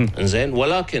 انزين،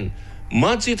 ولكن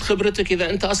ما تزيد خبرتك اذا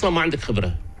انت اصلا ما عندك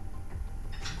خبره.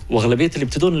 واغلبيه اللي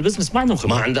يبتدون البزنس ما عندهم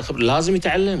خبره. ما عنده خبره، لازم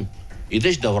يتعلم،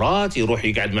 يدش دورات، يروح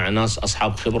يقعد مع ناس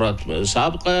أصحاب خبرة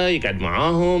سابقة، يقعد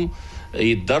معاهم،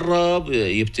 يتدرب،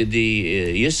 يبتدي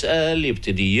يسأل،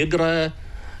 يبتدي يقرأ.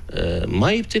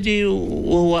 ما يبتدي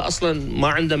وهو أصلا ما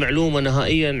عنده معلومة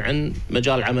نهائيا عن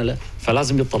مجال عمله.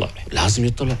 فلازم يطلع. لازم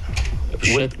يطلع.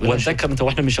 واتذكر انت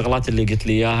واحده من الشغلات اللي قلت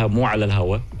لي اياها مو على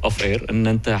الهواء اوف اير، ان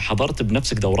انت حضرت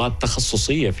بنفسك دورات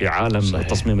تخصصيه في عالم صحيح.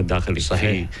 التصميم الداخلي.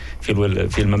 صحيح.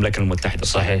 في المملكه المتحده.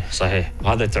 صحيح.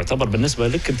 وهذا تعتبر بالنسبه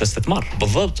لك انت استثمار.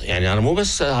 بالضبط. يعني انا مو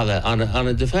بس هذا،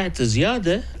 انا دفعت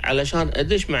زياده علشان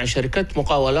ادش مع شركات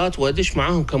مقاولات وادش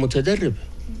معاهم كمتدرب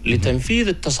لتنفيذ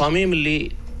التصاميم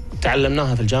اللي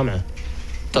تعلمناها في الجامعه.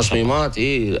 تصميمات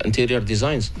انتيريور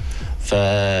ديزاينز.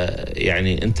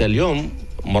 فيعني انت اليوم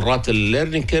مرات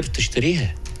الليرنينج كيرف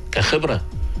تشتريها كخبرة.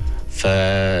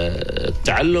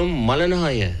 فالتعلم ما له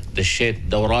نهاية. دشيت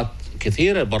دورات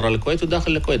كثيرة برا الكويت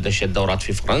وداخل الكويت، دشيت دورات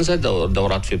في فرنسا،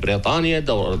 دورات في بريطانيا،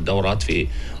 دورات في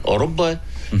أوروبا،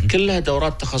 كلها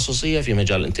دورات تخصصية في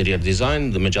مجال الانتيريور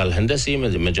ديزاين، مجال الهندسي،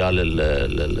 مجال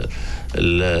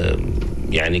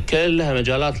يعني كلها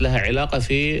مجالات لها علاقة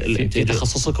في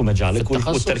تخصصك ومجالك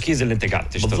والتركيز اللي انت قاعد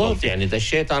تشتغل. بالضبط. يعني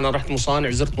دشيت، أنا رحت مصانع،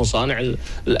 زرت مصانع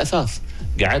الأثاث،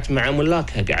 قعدت مع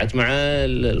ملاكها، قعدت مع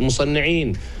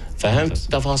المصنعين، فهمت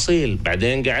التفاصيل.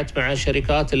 بعدين قعدت مع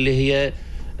شركات اللي هي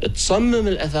تصمم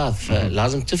الأثاث،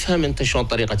 فلازم تفهم أنت شلون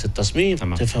طريقة التصميم.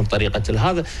 تفهم طريقة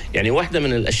هذا. يعني واحدة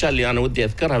من الأشياء اللي أنا ودي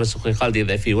أذكرها، بس أخوي خالد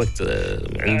إذا في وقت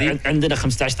عندنا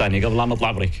 15 ثانية قبل لا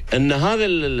نطلع بريك. أن هذا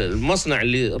المصنع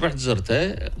اللي رحت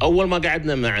زرته، أول ما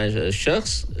قعدنا مع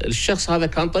الشخص هذا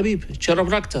كان طبيب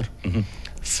كيروبراكتر.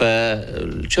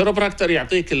 فالكيروبراكتر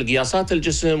يعطيك القياسات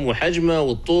الجسم وحجمه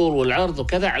والطول والعرض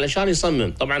وكذا علشان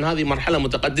يصمم. طبعا هذه مرحلة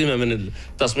متقدمة من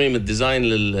التصميم الديزاين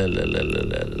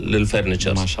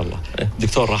للفرنتشر. ما شاء الله.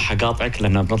 دكتور راح أقاطعك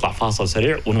لأن بنطلع فاصل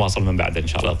سريع ونواصل من بعد إن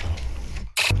شاء الله.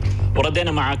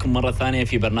 وردينا معاكم مرة ثانية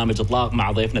في برنامج إطلاق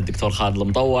مع ضيفنا الدكتور خالد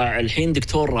المطوع. الحين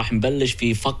دكتور راح نبلش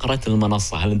في فقرة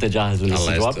المنصة. هل أنت جاهز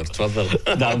للاستجواب؟ الله يستر،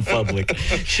 تفضل. دام فضلك.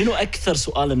 شنو أكثر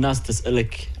سؤال الناس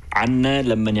تسألك عنه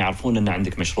لما يعرفون أن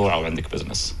عندك مشروع أو عندك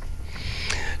بزنس؟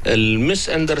 المس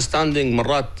اندرستاندينج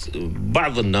مرات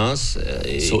بعض الناس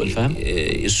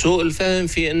سوء الفهم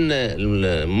في أن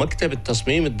مكتب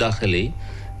التصميم الداخلي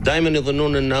دائما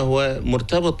يظنون انه هو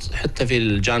مرتبط حتى في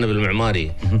الجانب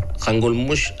المعماري. خلينا نقول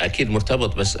مش اكيد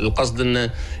مرتبط، بس القصد انه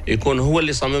يكون هو اللي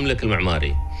يصمم لك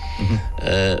المعماري.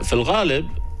 في الغالب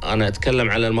انا اتكلم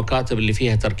على المكاتب اللي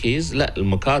فيها تركيز. لا،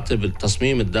 المكاتب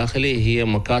التصميم الداخلي هي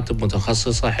مكاتب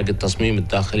متخصصه حق التصميم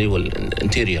الداخلي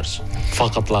والانتيريورز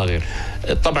فقط لا غير.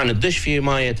 طبعا الدش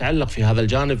فيما يتعلق في هذا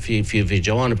الجانب في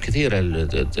جوانب كثيره،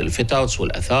 الفيت اوتس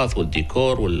والاثاث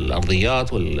والديكور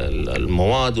والارضيات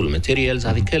والمواد والماتيريالز،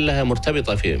 هذه كلها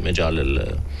مرتبطه في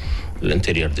مجال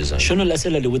الانتيريور ديزاين. شنو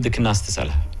الاسئله اللي ودك الناس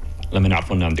تسالها لما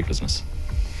يعرفون ان عندك بزنس؟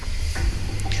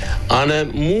 أنا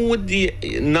مو ودي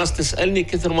الناس تسألني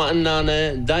كثر ما أن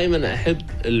أنا دائما أحب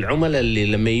العملاء اللي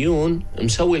لما يجون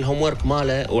مسوي الهوم ورك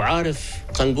ماله وعارف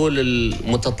خلينا نقول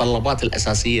المتطلبات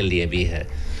الأساسية اللي يبيها.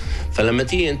 فلما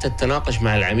تيجي أنت تتناقش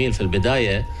مع العميل في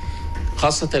البداية،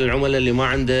 خاصة العملاء اللي ما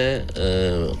عنده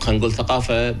خلينا نقول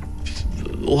ثقافة،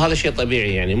 وهذا شيء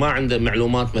طبيعي يعني ما عنده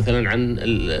معلومات مثلا عن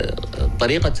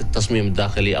طريقة التصميم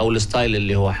الداخلي أو الستايل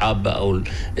اللي هو حابه أو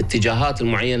الاتجاهات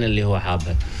المعينة اللي هو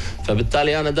حابه.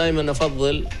 فبالتالي أنا دائما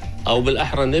أفضل أو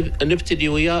بالأحرى نبتدي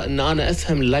وياه أن أنا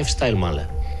أفهم اللايف ستايل ماله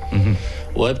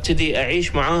وابتدي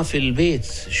أعيش معاه في البيت.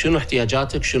 شنو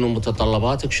احتياجاتك، شنو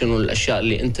متطلباتك، شنو الأشياء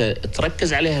اللي أنت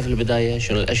تركز عليها في البداية،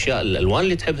 شنو الأشياء الألوان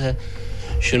اللي تحبها،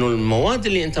 شنو المواد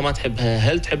اللي أنت ما تحبها.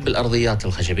 هل تحب الأرضيات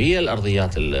الخشبية،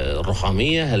 الأرضيات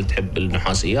الرخامية، هل تحب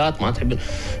النحاسيات، ما تحب.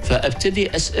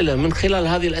 فأبتدي أسئلة، من خلال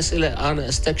هذه الأسئلة أنا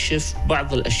أستكشف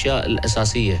بعض الأشياء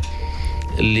الأساسية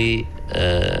اللي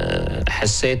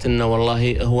حسيت انه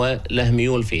والله هو له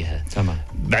ميول فيها. تمام.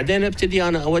 بعدين ابتدي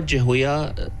انا اوجه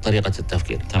وياه طريقه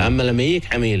التفكير. تمام. اما لما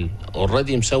يجيك عميل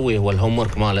اوريدي مسوي هو الهوم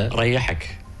ورك ماله،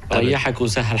 ريحك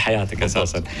وسهل حياتك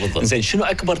اساسا. زين، شنو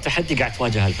اكبر تحدي قاعد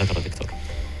تواجه هالفتره دكتور؟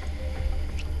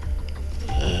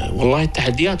 والله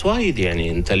التحديات وايد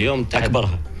يعني. انت اليوم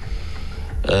اكبرها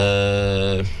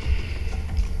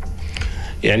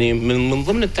يعني من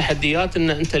ضمن التحديات ان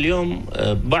انت اليوم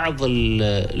بعض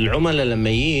العملاء لما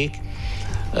يجيك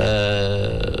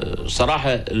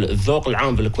صراحه الذوق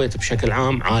العام بالكويت بشكل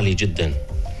عام عالي جدا،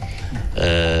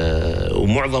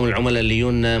 ومعظم العملاء اللي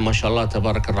يجونا ما شاء الله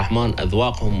تبارك الرحمن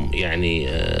اذواقهم يعني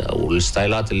او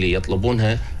الستايلات اللي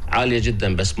يطلبونها عاليه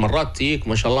جدا. بس مرات تجيك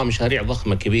ما شاء الله مشاريع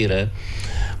ضخمه كبيره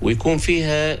ويكون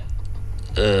فيها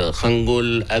خلينا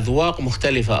نقول أذواق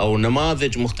مختلفة أو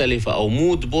نماذج مختلفة أو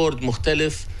مود بورد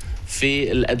مختلف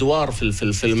في الأدوار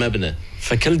في المبنى.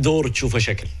 فكل دور تشوفه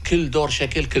شكل، كل دور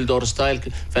شكل، كل دور ستايل.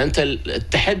 فأنت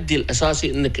التحدي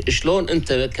الأساسي أنك شلون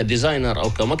أنت كديزاينر أو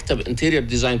كمكتب انتيريور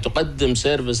ديزاين تقدم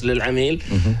سيرفيس للعميل،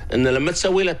 أن لما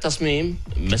تسوي له التصميم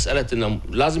مسألة أنه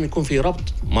لازم يكون في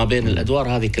ربط ما بين الأدوار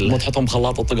هذه كلها. مو تحطهم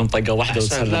خلاط وطقم طقة واحدة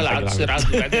وتسلم. لا عاد تصير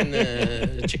بعدين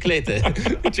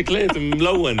شكليته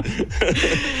ملون.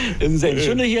 إنزين،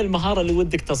 شنو هي المهارة اللي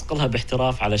ودك تصقلها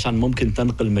باحتراف علشان ممكن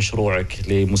تنقل مشروعك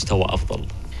لمستوى أفضل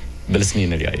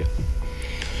بالسنين الجاية؟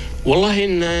 والله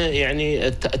إن يعني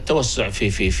التوسع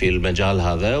في المجال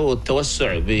هذا،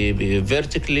 والتوسع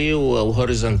بفيرتيكلي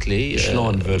وهوريزونتلي.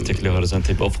 شلون فيرتيكلي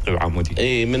وهوريزونتلي؟ بأفقي وعمودي.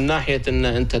 اي من ناحية ان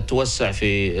انت تتوسع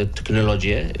في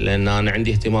التكنولوجيا، لان انا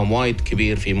عندي اهتمام وايد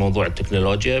كبير في موضوع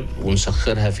التكنولوجيا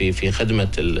ونسخرها في خدمة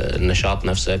النشاط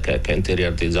نفسه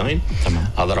كانتيريور ديزاين. تمام.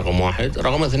 هذا رقم واحد.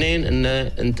 رقم اثنين ان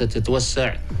انت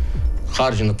تتوسع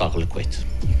خارج نطاق الكويت.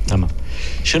 تمام.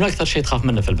 شنو اكثر شيء تخاف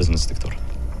منه في البزنس دكتور؟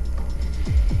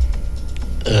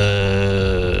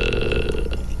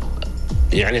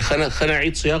 يعني خلنا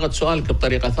أعيد صياغة سؤالك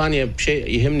بطريقة ثانية بشيء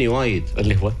يهمني وايد،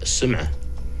 اللي هو السمعة.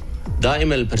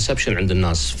 دائما البرسبشن عند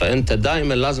الناس، فأنت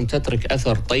دائما لازم تترك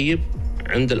أثر طيب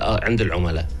عند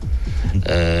العملاء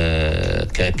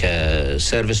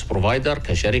كسيرفيس بروفايدر،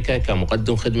 كشركة،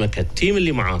 كمقدم خدمة، كالتيم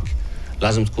اللي معاك.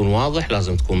 لازم تكون واضح،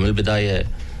 لازم تكون من البداية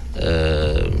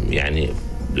يعني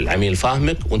العميل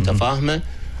فاهمك وانت فاهمه،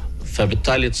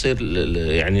 فبالتالي تصير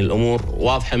يعني الامور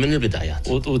واضحه من البدايات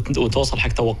وتوصل حق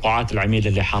توقعات العميل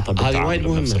اللي حاطه بالتعامل.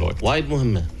 هذه وايد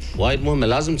مهمه، وايد مهمه،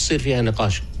 لازم تصير فيها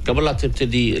نقاش قبل لا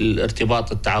تبتدي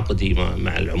الارتباط التعاقدي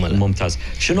مع العملاء. ممتاز.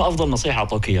 شنو افضل نصيحه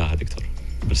اعطوك اياها دكتور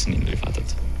بالسنين اللي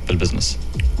فاتت بالبزنس؟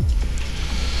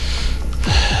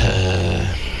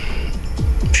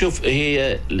 شوف،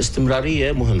 هي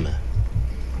الاستمراريه مهمه.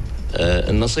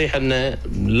 النصيحه انه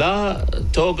لا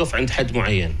توقف عند حد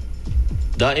معين،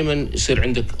 دائما يصير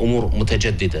عندك امور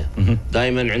متجدده،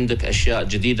 دائما عندك اشياء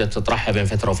جديده تطرحها بين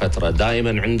فتره وفتره،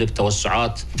 دائما عندك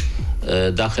توسعات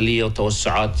داخليه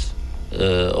وتوسعات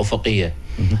افقيه.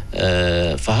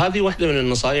 فهذه واحده من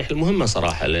النصائح المهمه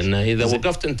صراحه، لان اذا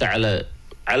وقفت انت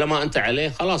على ما انت عليه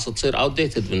خلاص تصير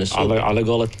اوتديتد من السوق. على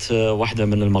قولة واحده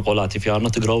من المقولات if you are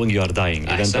not growing you are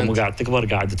dying. اذا انت مو قاعد تكبر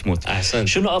قاعد تموت. احسنت.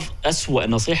 شنو اسوأ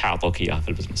نصيحه اعطوك اياها في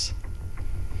البزنس؟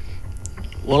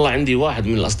 والله عندي واحد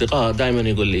من الأصدقاء دائما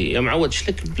يقول لي يا معود ايش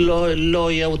لك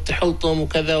باللويا والتحلطم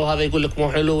وكذا، وهذا يقول لك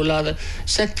مو حلو ولا هذا،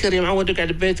 سكر يا معود اقعد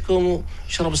ببيتكم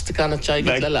وشرب استكانة شاي.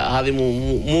 قلت لا هذه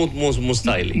مو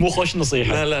ستايلي، مو خوش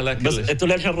نصيحة. لا بس انتوا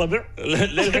للحين ربع؟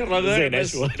 للحين ربع.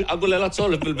 زين. اقول له لا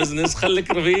تسولف بالبزنس،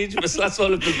 خليك رفيج بس لا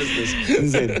تسولف بالبزنس.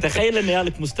 زين. تخيل ان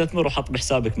يالك مستثمر وحط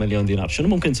بحسابك $1,000,000، شنو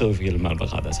ممكن تسوي فيه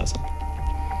المبلغ هذا اساسا؟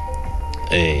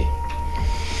 ايه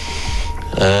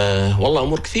والله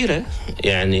امور كثيره،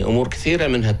 يعني امور كثيره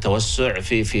منها التوسع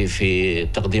في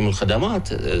تقديم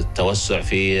الخدمات، التوسع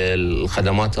في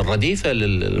الخدمات الرديفه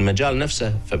للمجال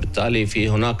نفسه، فبالتالي في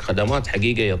هناك خدمات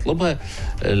حقيقه يطلبها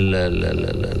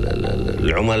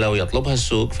العملاء ويطلبها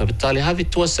السوق، فبالتالي هذه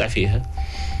تتوسع فيها.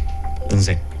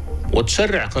 زين.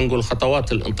 وتسرع خلينا نقول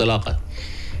خطوات الانطلاقه.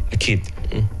 اكيد.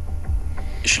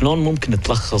 شلون ممكن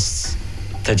تلخص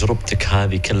تجربتك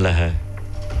هذه كلها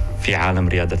في عالم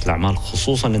ريادة الأعمال،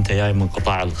 خصوصاً أنت جاي من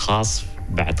القطاع الخاص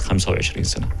بعد 25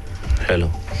 سنة؟ حلو.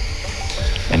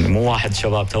 يعني مو واحد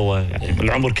شباب توه، يعني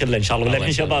العمر كله إن شاء الله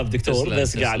للحين شباب دكتور،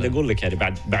 بس قاعد أقول لك يعني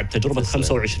بعد تجربة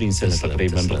 25 سنة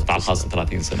تقريباً بالقطاع الخاص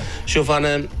 30 سنة. شوف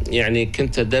أنا يعني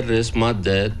كنت أدرس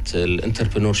مادة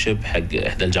الانتربرنورشيب حق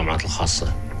إحدى الجامعات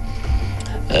الخاصة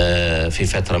في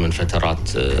فترة من فترات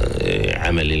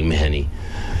عملي المهني.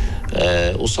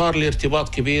 وصار لي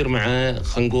ارتباط كبير مع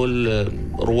خلينا نقول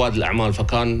رواد الأعمال،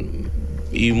 فكان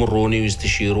يمروني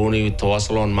ويستشيروني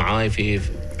ويتواصلون معاي في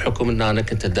بحكم أن أنا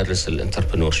كنت أدرس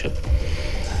الانتربرنورشيب.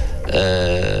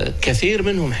 كثير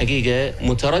منهم حقيقة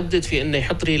متردد في أنه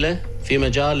يحط ريله في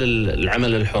مجال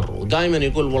العمل الحر، ودائما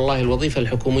يقول والله الوظيفة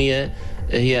الحكومية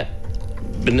هي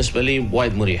بالنسبة لي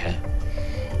وايد مريحة،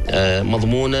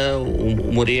 مضمونة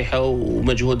ومريحة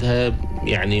ومجهودها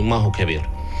يعني ما هو كبير.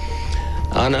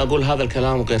 أنا أقول هذا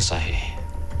الكلام غير صحيح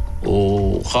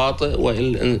وخاطئ،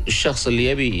 والشخص اللي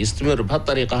يبي يستمر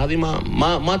بهالطريقة هذه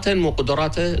ما تنمو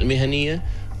قدراته المهنية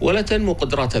ولا تنمو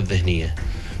قدراته الذهنية.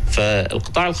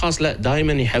 فالقطاع الخاص لا،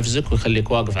 دائما يحفزك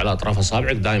ويخليك واقف على أطراف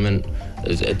أصابعك، دائما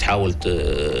تحاول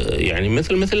يعني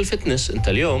مثل الفتنس. أنت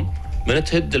اليوم من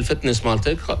تهد الفتنس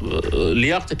مالتك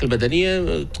لياقتك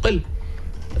البدنية تقل.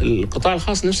 القطاع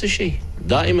الخاص نفس الشيء،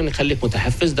 دائما يخليك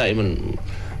متحفز، دائما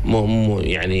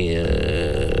يعني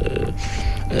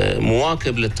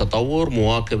مواكب للتطور،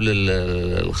 مواكب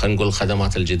خلينا نقول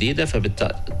الخدمات الجديدة،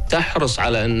 فبالتالي تحرص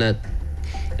على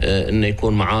أن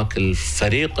يكون معاك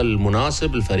الفريق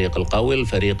المناسب، الفريق القوي،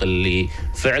 الفريق اللي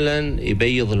فعلا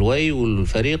يبيض الوي،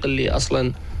 والفريق اللي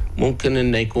أصلا ممكن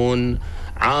أنه يكون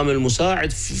عامل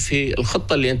مساعد في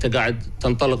الخطة اللي أنت قاعد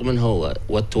تنطلق منها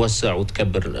وتوسع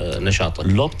وتكبر نشاطك.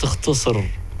 لو بتختصر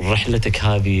رحلتك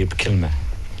هذه بكلمة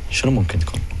شنو ممكن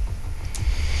تكون؟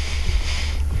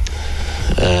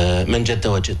 من جد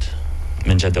وجد.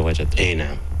 من جد وجد. اي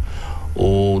نعم.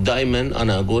 ودائما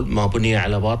انا اقول ما بني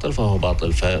على باطل فهو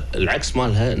باطل، فالعكس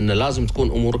مالها ان لازم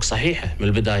تكون امورك صحيحه من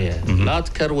البدايه، لا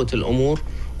تكروت الامور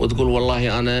وتقول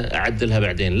والله انا اعدلها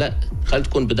بعدين، لا، خل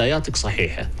تكون بداياتك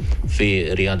صحيحه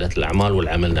في رياده الاعمال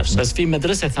والعمل نفسه. بس في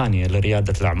مدرسه ثانيه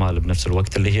لرياده الاعمال بنفس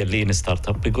الوقت اللي هي اللين ستارت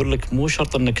اب، يقول لك مو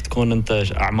شرط انك تكون انت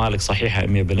اعمالك صحيحه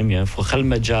 100%، فخل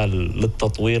مجال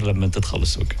للتطوير لما تدخل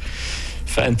السوق.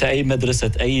 فانت اي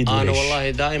مدرسه ايد؟ انا والله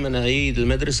دائما ايد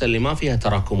المدرسه اللي ما فيها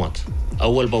تراكمات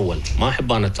اول باول، ما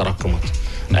احب انا التراكمات،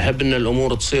 احب ان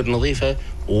الامور تصير نظيفه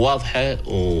وواضحه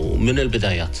ومن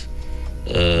البدايات.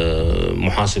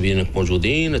 محاسبينك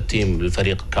موجودين، التيم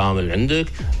الفريق كامل عندك،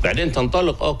 بعدين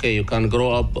تنطلق اوكي يو كان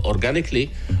جرو اب اورجانيكلي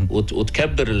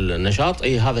وتكبر النشاط،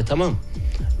 اي هذا تمام.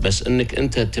 بس انك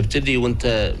انت تبتدي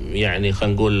وانت يعني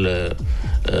خلينا نقول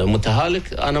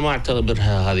متهالك، انا ما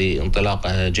اعتبرها هذه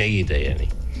انطلاقه جيده يعني،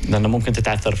 لأنه ممكن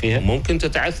تتعثر فيها. ممكن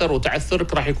تتعثر،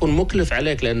 وتعثرك راح يكون مكلف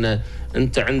عليك، لأن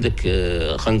أنت عندك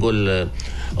خلينا نقول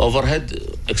اوفر هيد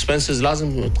اكسبنسز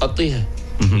لازم تغطيها،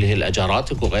 اللي هي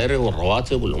الأجاراتك وغيره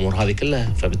والرواتب والأمور هذه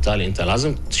كلها، فبالتالي أنت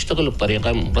لازم تشتغل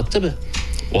بطريقة مرتبة.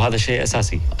 وهذا شيء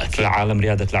أساسي في عالم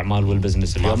ريادة الأعمال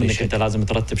والبزنس اليوم، إنك أنت لازم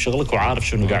ترتب شغلك وعارف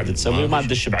شنو قاعد تسوي وما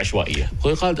تدش بعشوائية.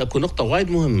 أخوي خالد، أكو نقطة وايد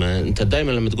مهمة، أنت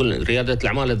دائما لما تقول ريادة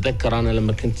الأعمال أتذكر أنا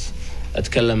لما كنت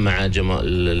أتكلم مع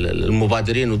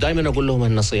المبادرين ودائما أقول لهم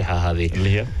النصيحة هذه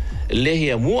اللي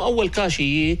هي مو أول كاش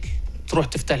يجيك تروح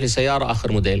تفتح لي سيارة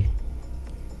آخر موديل.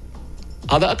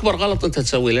 هذا أكبر غلط أنت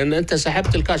تسويه، لأن أنت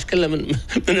سحبت الكاش كله من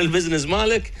البزنس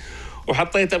مالك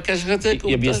وحطيته بكشختك.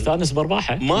 يبي يستانس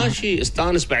برباحه، ماشي،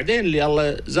 استانس بعدين اللي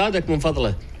الله زادك من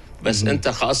فضله، بس أنت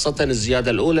خاصة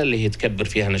الزيادة الأولى اللي هي تكبر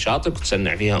فيها نشاطك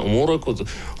وتسنع فيها أمورك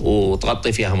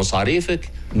وتغطي فيها مصاريفك.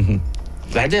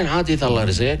 بعدين عادي الله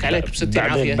رزقك عليك ب60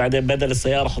 عافية. بعدين بدل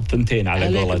السيارة حط 200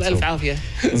 على قولتهم. بألف عافية.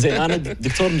 زين، أنا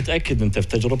دكتور متأكد أنت في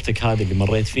تجربتك هذه اللي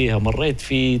مريت فيها، مريت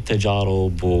في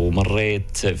تجارب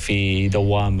ومريت في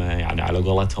دوامة، يعني على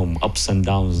قولتهم ups and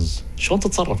downs. شلون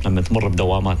تتصرف لما تمر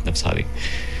بدوامات نفس هذه؟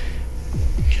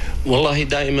 والله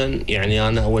دائما يعني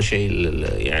أنا أول شيء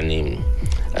يعني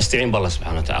أستعين بالله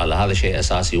سبحانه وتعالى، هذا شيء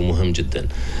أساسي ومهم جدا.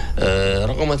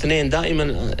 رقم 2 دائما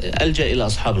ألجأ إلى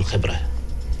أصحاب الخبرة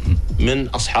من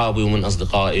أصحابي ومن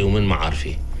أصدقائي ومن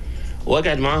معارفي،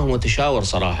 وأقعد معهم وأتشاور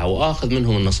صراحة وآخذ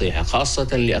منهم النصيحة، خاصة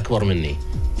اللي أكبر مني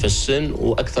في السن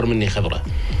وأكثر مني خبرة.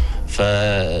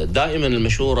 فدائما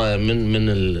المشورة من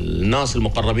الناس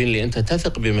المقربين اللي أنت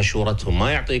تثق بمشورتهم،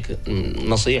 ما يعطيك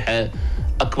نصيحة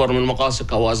أكبر من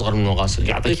مقاسك أو أصغر من مقاسك،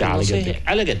 يعطيك نصيحة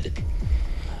على قدك.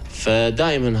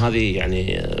 فدائما هذه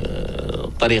يعني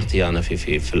طريقتي أنا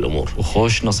في الأمور.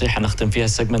 وخوش نصيحة نختم فيها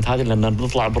السيجمنت هذه لأن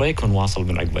نطلع بريك ونواصل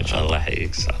من عقبه إن شاء الله. الله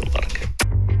يحييك، سعد البركة.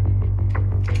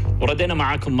 وردينا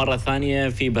معاكم مرة ثانية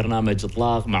في برنامج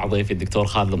إطلاق مع ضيفي الدكتور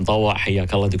خالد المطوع.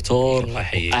 حياك الله دكتور. الله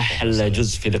يحييك. أحلى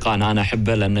جزء في لقائنا أنا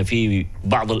أحبه لأن في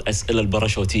بعض الأسئلة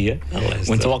البرشوتية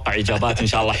ونتوقع إجابات إن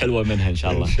شاء الله حلوة منها إن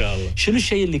شاء الله. إن شاء الله. شنو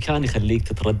الشيء اللي كان يخليك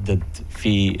تتردد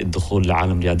في الدخول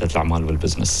لعالم ريادة الأعمال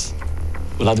والبزنس؟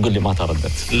 ولا تقول لي ما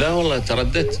ترددت. لا والله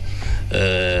ترددت.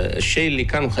 الشيء اللي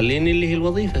كان مخليني اللي هي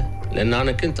الوظيفة، لأن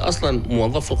أنا كنت أصلاً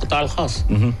موظف في القطاع الخاص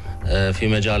في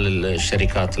مجال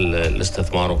الشركات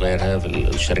الاستثمار وغيرها في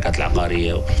الشركات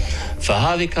العقارية.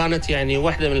 فهذه كانت يعني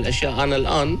واحدة من الأشياء. أنا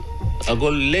الآن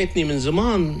أقول ليتني من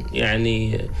زمان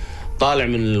يعني طالع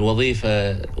من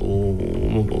الوظيفة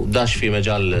وداش في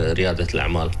مجال ريادة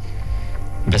الأعمال.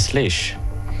 بس ليش؟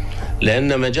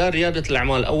 لأن مجال ريادة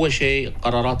الأعمال أول شيء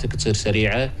قراراتك تصير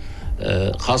سريعة،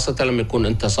 خاصة لما يكون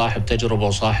أنت صاحب تجربة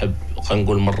وصاحب خلينا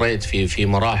نقول مريت في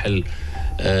مراحل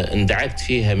اندعكت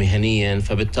فيها مهنيا،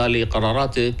 فبالتالي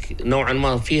قراراتك نوعا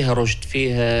ما فيها رشد،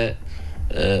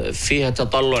 فيها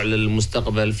تطلع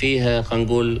للمستقبل، فيها خلينا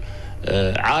نقول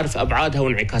عارف أبعادها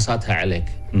وانعكاساتها عليك.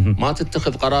 ما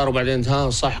تتخذ قرار وبعدين ها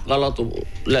صح غلط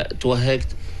لا توهقت.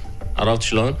 عرفت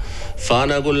شلون؟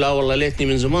 فأنا أقول لا والله ليتني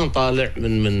من زمان طالع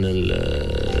من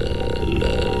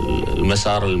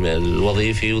المسار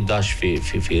الوظيفي وداش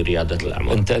في ريادة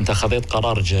الأعمال. أنت خذيت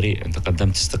قرار جريء، أنت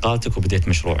قدمت استقالتك وبديت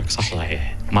مشروعك صح؟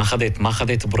 صحيح. ما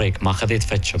خذيت بريك، ما خذيت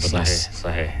فتشة بالنص.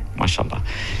 صحيح. ما شاء الله.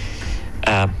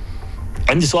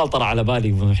 عندي سؤال طرأ على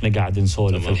بالي وإحنا قاعد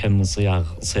نسولف الحين من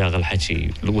صياغ الحكي،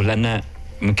 لأن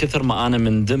من كثر ما أنا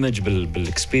مندمج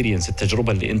بالإكسبيرينس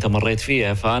التجربة اللي أنت مريت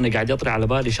فيها، فأنا قاعد يطري على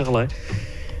بالي شغلة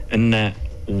إن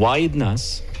وايد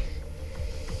ناس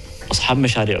أصحاب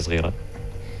مشاريع صغيرة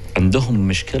عندهم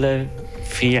مشكلة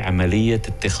في عملية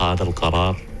اتخاذ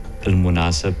القرار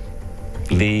المناسب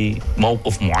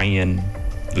لموقف معين،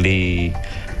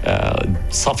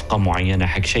 لصفقة معينة،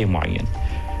 حق شيء معين.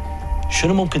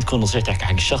 شنو ممكن تكون نصيحتك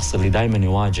حق الشخص اللي دائما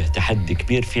يواجه تحدي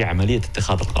كبير في عملية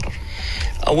اتخاذ القرار؟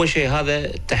 أول شيء هذا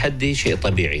التحدي شيء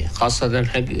طبيعي، خاصة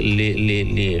حق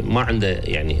اللي ما عنده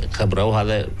يعني خبرة،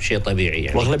 وهذا شيء طبيعي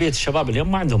يعني. وأغلبية الشباب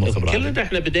اليوم ما عندهم الخبرة. كلنا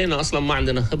احنا بدينا أصلا ما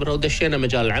عندنا خبرة ودشينا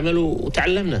مجال العمل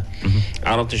وتعلمنا.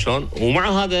 عرفت شلون؟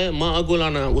 ومع هذا ما أقول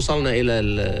أنا وصلنا إلى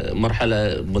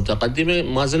المرحلة متقدمة،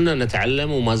 ما زلنا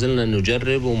نتعلم وما زلنا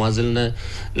نجرب وما زلنا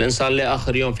الإنسان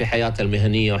لآخر يوم في حياته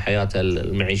المهنية وحياته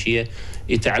المعيشية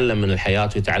يتعلم من الحياة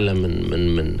ويتعلم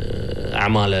من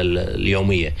أعماله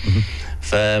اليومية.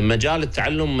 فمجال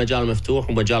التعلم مجال مفتوح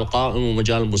ومجال قائم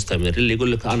ومجال مستمر. اللي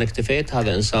يقول لك أنا اكتفيت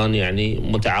هذا إنسان يعني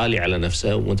متعالي على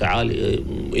نفسه ومتعالي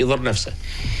يضر نفسه.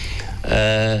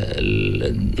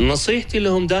 نصيحتي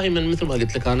لهم دائما مثل ما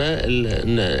قلت لك أنا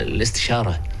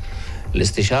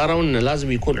الاستشارة وإنه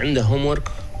لازم يكون عنده هومورك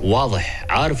واضح،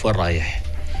 عارف وين رايح.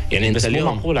 يعني بس أنت اليوم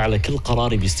مو معقول على كل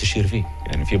قرار بيستشير فيه،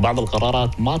 يعني في بعض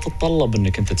القرارات ما تتطلب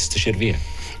إنك أنت تستشير فيها.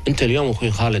 أنت اليوم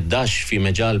أخوي خالد داش في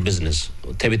مجال بزنس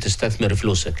تبي تستثمر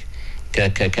فلوسك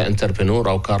كانتربرنور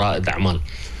أو كرائد أعمال،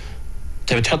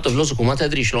 تبي تحط فلوسك وما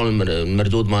تدري شلون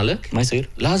المردود مالك، ما يصير.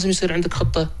 لازم يصير عندك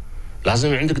خطة،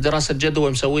 لازم عندك دراسة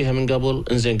جدوى مسويها من قبل.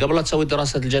 إنزين قبل لا تسوي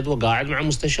دراسة الجدوى قاعد مع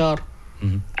مستشار،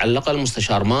 على الأقل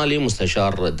مستشار مالي،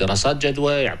 مستشار دراسات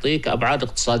جدوى، يعطيك أبعاد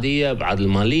اقتصادية، أبعاد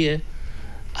المالية،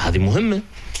 هذه مهمة.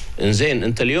 إنزين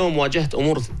أنت اليوم واجهت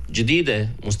أمور جديدة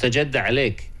مستجدة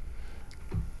عليك،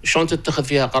 شلون تتخذ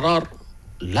فيها قرار؟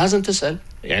 لازم تسأل.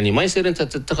 يعني ما يصير أنت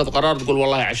تتخذ قرار تقول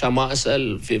والله عشان ما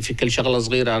أسأل في كل شغلة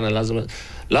صغيرة أنا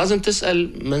لازم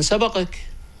تسأل من سبقك،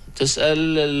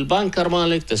 تسأل البانكر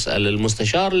مالك، تسأل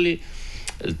المستشار اللي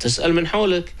تسأل من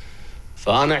حولك.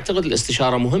 فأنا أعتقد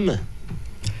الاستشارة مهمة.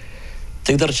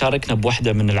 تقدر تشاركنا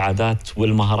بواحدة من العادات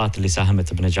والمهارات اللي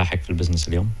ساهمت بنجاحك في البزنس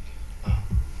اليوم؟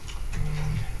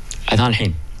 أنا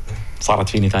الحين صارت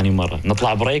فيني ثاني مرة.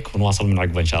 نطلع بريك ونواصل من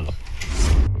عقبه إن شاء الله.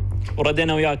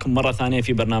 وردينا وياكم مرة ثانية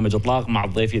في برنامج إطلاق مع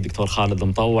ضيفي دكتور خالد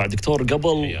المطوع. دكتور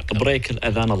قبل بريك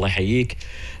الأذان الله يحييك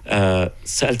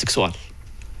سألتك سؤال،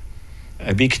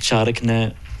 أبيك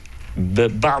تشاركنا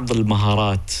ببعض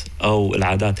المهارات أو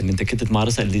العادات اللي أنت كنت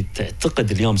تمارسها اللي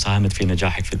تعتقد اليوم ساهمت في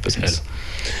نجاحك في البزنس.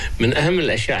 من أهم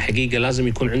الأشياء حقيقة لازم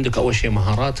يكون عندك أول شيء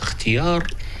مهارات اختيار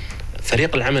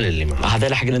فريق العمل اللي معك.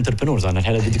 هذا حق الانتربرنورز. انا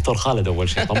الحين الدكتور خالد اول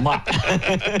شيء طماع.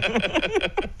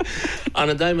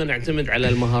 انا دائما اعتمد على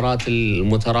المهارات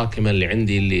المتراكمه اللي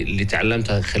عندي اللي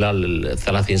تعلمتها خلال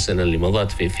ال30 سنه اللي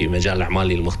مضت في مجال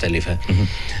اعمالي المختلفه،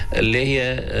 اللي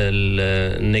هي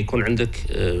انه يكون عندك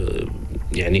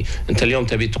يعني انت اليوم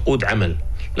تبي تقود عمل،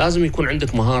 لازم يكون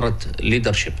عندك مهاره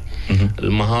ليدرشيب،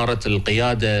 مهاره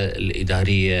القياده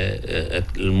الاداريه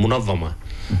المنظمه،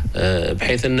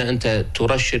 بحيث ان انت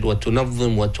ترشد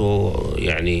وتنظم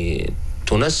يعني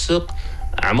تنسق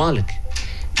اعمالك.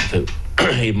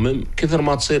 كثر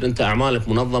ما تصير انت اعمالك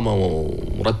منظمه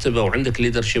ومرتبه وعندك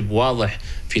ليدرشيب واضح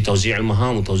في توزيع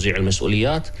المهام وتوزيع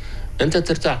المسؤوليات، انت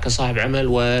ترتاح كصاحب عمل،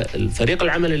 والفريق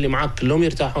العمل اللي معك كلهم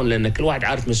يرتاحون، لان كل واحد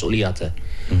عارف مسؤولياته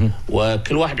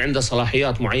وكل واحد عنده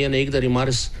صلاحيات معينه يقدر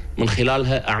يمارس من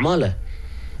خلالها اعماله.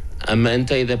 اما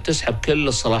انت اذا بتسحب كل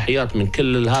الصلاحيات من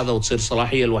كل هذا وتصير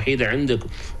الصلاحيه الوحيده عندك،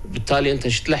 بالتالي انت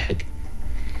ايش تلحق؟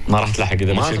 ما راح تلحق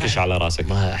اذا ما تشكش على راسك.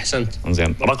 ما احسنت.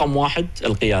 زين، رقم 1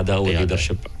 القياده او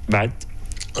الليدرشيب. بعد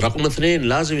رقم 2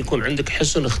 لازم يكون عندك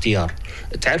حسن اختيار،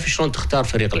 تعرف شلون تختار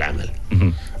فريق العمل.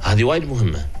 هذه وايد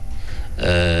مهمه.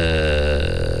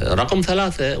 رقم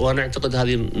 3 وانا اعتقد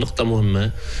هذه نقطه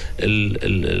مهمه،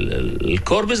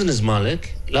 الكور بزنس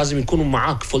مالك لازم يكونوا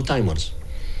معاك فول تايمرز.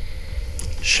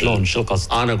 شلون؟ شو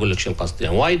القصد؟ انا اقول لك شو القصد.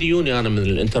 يعني وايد يجوني انا من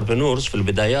الانتربرنورز في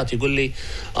البدايات يقول لي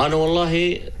انا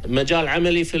والله مجال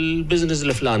عملي في البزنس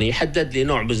الفلاني، يحدد لي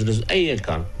نوع بزنس ايا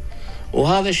كان،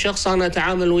 وهذا الشخص انا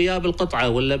اتعامل وياه بالقطعه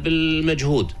ولا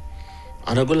بالمجهود.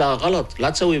 انا اقول له غلط، لا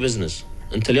تسوي بزنس.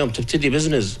 انت اليوم تبتدي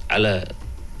بزنس على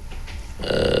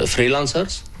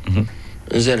فريلانسرز،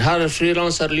 زين هذا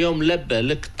الفريلانسر اليوم لبى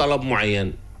لك طلب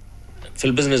معين في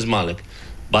البزنس مالك،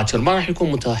 باكر ما راح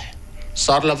يكون متاح،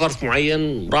 صار له ظرف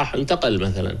معين، راح انتقل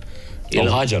مثلا او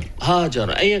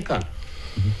هاجر ايا كان،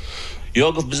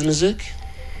 يوقف بزنسك.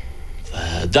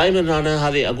 دائما انا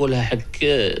هذه اقولها حق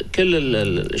كل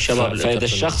الشباب. فاذا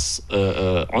الشخص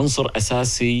عنصر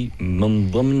اساسي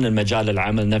من ضمن مجال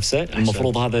العمل نفسه،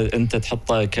 المفروض هذا انت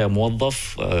تحطه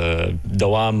كموظف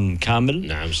دوام كامل.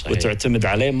 نعم صحيح. وتعتمد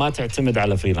عليه، ما تعتمد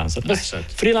على فريلانسر. بس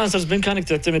فريلانسرز بامكانك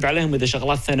تعتمد عليهم اذا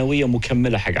شغلات ثانويه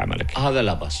مكمله حق عملك، هذا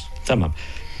لا بأس. تمام.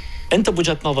 انت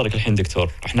بوجهة نظرك الحين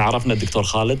دكتور، احنا عرفنا الدكتور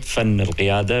خالد فن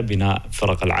القياده، بناء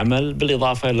فرق العمل،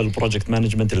 بالاضافه للبروجكت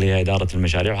مانجمنت اللي هي اداره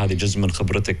المشاريع، وهذه جزء من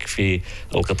خبرتك في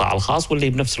القطاع الخاص واللي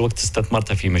بنفس الوقت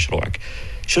استثمرتها في مشروعك.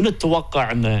 شنو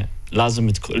تتوقع انه لازم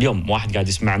تكون اليوم واحد قاعد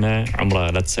يسمعنا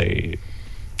عمره لا تسي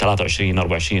 23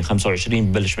 24 25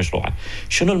 ببلش مشروعه،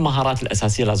 شنو المهارات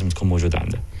الاساسيه لازم تكون موجوده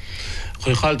عنده؟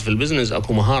 اخوي خالد، في البزنس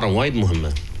اكو مهاره وايد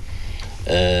مهمه،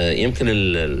 يمكن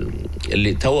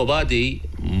اللي تو بادي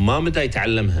ما بدا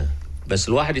يتعلمها، بس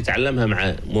الواحد يتعلمها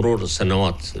مع مرور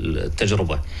السنوات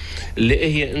التجربه، اللي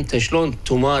هي انت شلون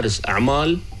تمارس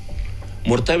اعمال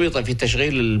مرتبطه في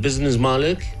تشغيل البزنس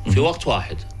مالك في وقت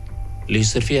واحد، اللي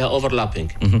يصير فيها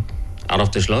اوفرلابينج.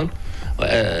 عرفت شلون؟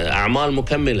 اعمال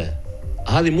مكمله،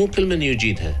 هذه مو كل من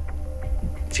يجيدها.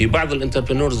 في بعض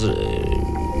الانتربرنورز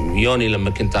يوني لما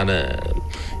كنت انا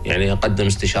يعني اقدم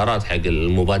استشارات حق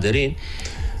المبادرين،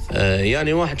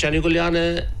 يعني واحد كان يقول لي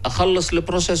انا اخلص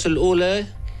البروسيس الاولى،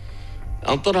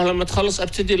 انطرها لما تخلص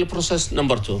ابتدي البروسيس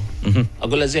نمبر 2.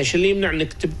 اقول له زين شو اللي يمنع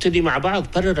انك تبتدي مع بعض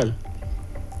بارلل؟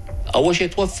 اول شيء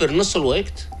توفر نص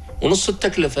الوقت ونص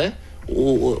التكلفه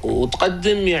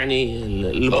وتقدم يعني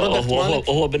البرودكت مالك.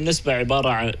 هو بالنسبه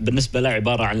له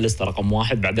عباره عن لسته، رقم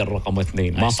 1 بعدين رقم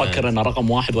 2. ما فكر ان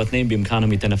رقم 1 و2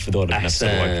 بامكانهم يتنفذونه بنفس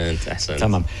الوقت. احسنت.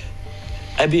 تمام.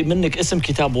 ابي منك اسم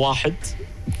كتاب واحد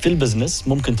في البزنس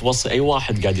ممكن توصي اي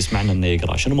واحد قاعد يسمعنا انه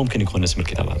يقرا، شنو ممكن يكون اسم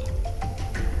الكتاب هذا؟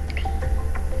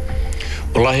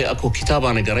 والله اكو كتاب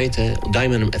انا قريته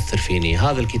ودائما مأثر فيني.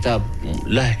 هذا الكتاب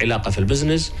له علاقه في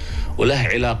البزنس، وله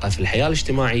علاقه في الحياه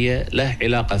الاجتماعيه، له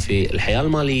علاقه في الحياه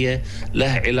الماليه،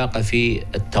 له علاقه في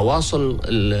التواصل،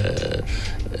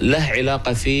 له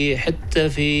علاقه في حتى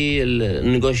في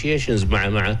النيغوشيشنز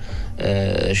مع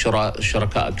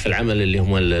شركائك في العمل اللي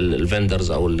هم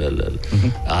الفندرز او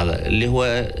هذا اللي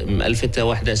هو مؤلفته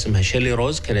واحده اسمها شيلي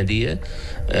روز، كنديه،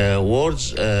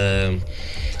 ووردز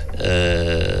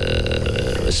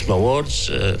اسمه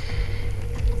ووردز،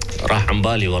 راح عن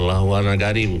بالي والله، وانا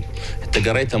قاري حتى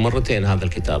قريته مرتين هذا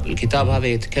الكتاب هذا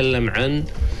يتكلم عن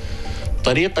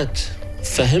طريقه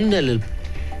فهمنا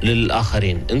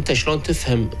للآخرين. أنت شلون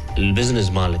تفهم البزنس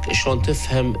مالك، شلون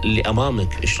تفهم اللي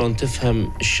أمامك، شلون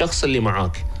تفهم الشخص اللي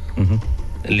معاك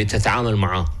اللي تتعامل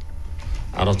معاه.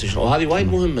 عرفت شلون؟ وهذه وايد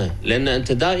مهمة، لأن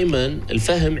أنت دائما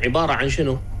الفهم عبارة عن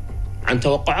شنو؟ عن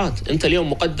توقعات. أنت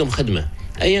اليوم مقدم خدمة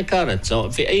أيا كانت، سواء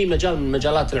في أي مجال من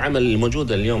مجالات العمل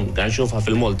الموجودة اليوم قاعد نشوفها في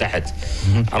المول تحت.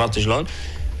 عرفت شلون؟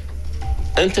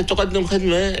 أنت تقدم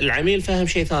خدمة، العميل فهم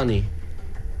شيء ثاني،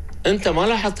 أنت ما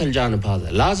لاحظت الجانب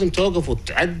هذا، لازم توقف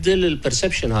وتعدل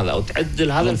البرسبشن هذا أو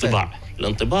تعدل هذا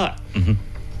الانطباع.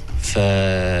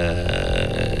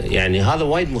 يعني هذا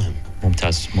وايد مهم.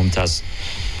 ممتاز.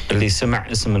 اللي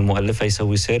سمع اسم المؤلفة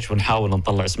يسوي سيرش، ونحاول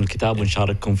نطلع اسم الكتاب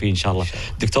ونشارككم فيه إن شاء الله.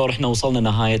 دكتور، إحنا وصلنا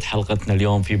نهاية حلقتنا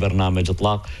اليوم في برنامج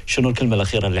إطلاق. شنو الكلمة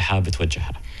الأخيرة اللي حابب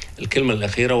توجهها؟ الكلمة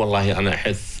الأخيرة والله أنا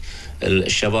أحث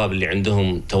الشباب اللي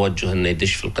عندهم توجه أنه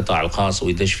يدش في القطاع الخاص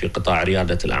ويدش في قطاع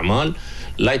ريادة الأعمال،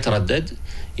 لا يتردد،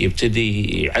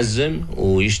 يبتدي يعزم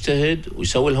ويجتهد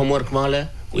ويسوي الهوم ورك ماله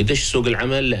ويدش سوق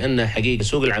العمل. لأن حقيقة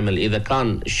سوق العمل إذا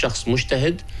كان الشخص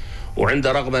مجتهد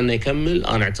وعنده رغبة أنه يكمل،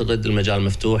 أنا أعتقد المجال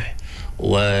مفتوح،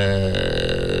 وعلى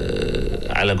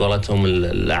قولتهم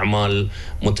الأعمال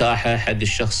متاحة حق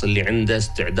الشخص اللي عنده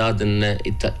استعداد أنه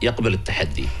يقبل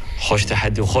التحدي. خوش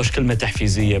تحدي وخوش كلمة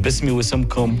تحفيزية. باسمي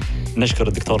واسمكم نشكر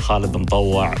الدكتور خالد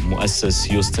مطوع،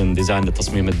 مؤسس يوستن ديزاين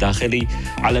التصميم الداخلي.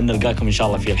 على أن نلقاكم إن شاء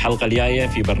الله في الحلقة الجاية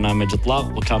في برنامج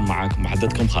إطلاق، وكان معاكم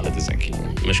محدثكم خالد الزنكي.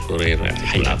 مشكورين،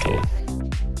 حياك الله.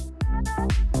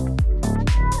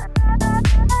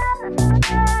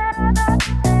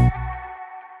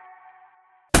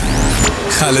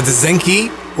 خالد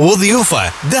الزنكي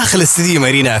وضيوفه داخل استديو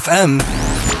مارينا اف ام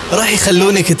راح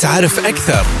يخلونك تعرف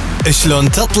أكثر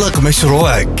شلون تطلق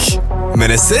مشروعك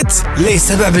من 6 ل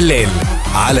 7 بالليل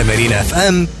على مارينا اف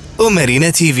ام ومارينا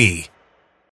تي في.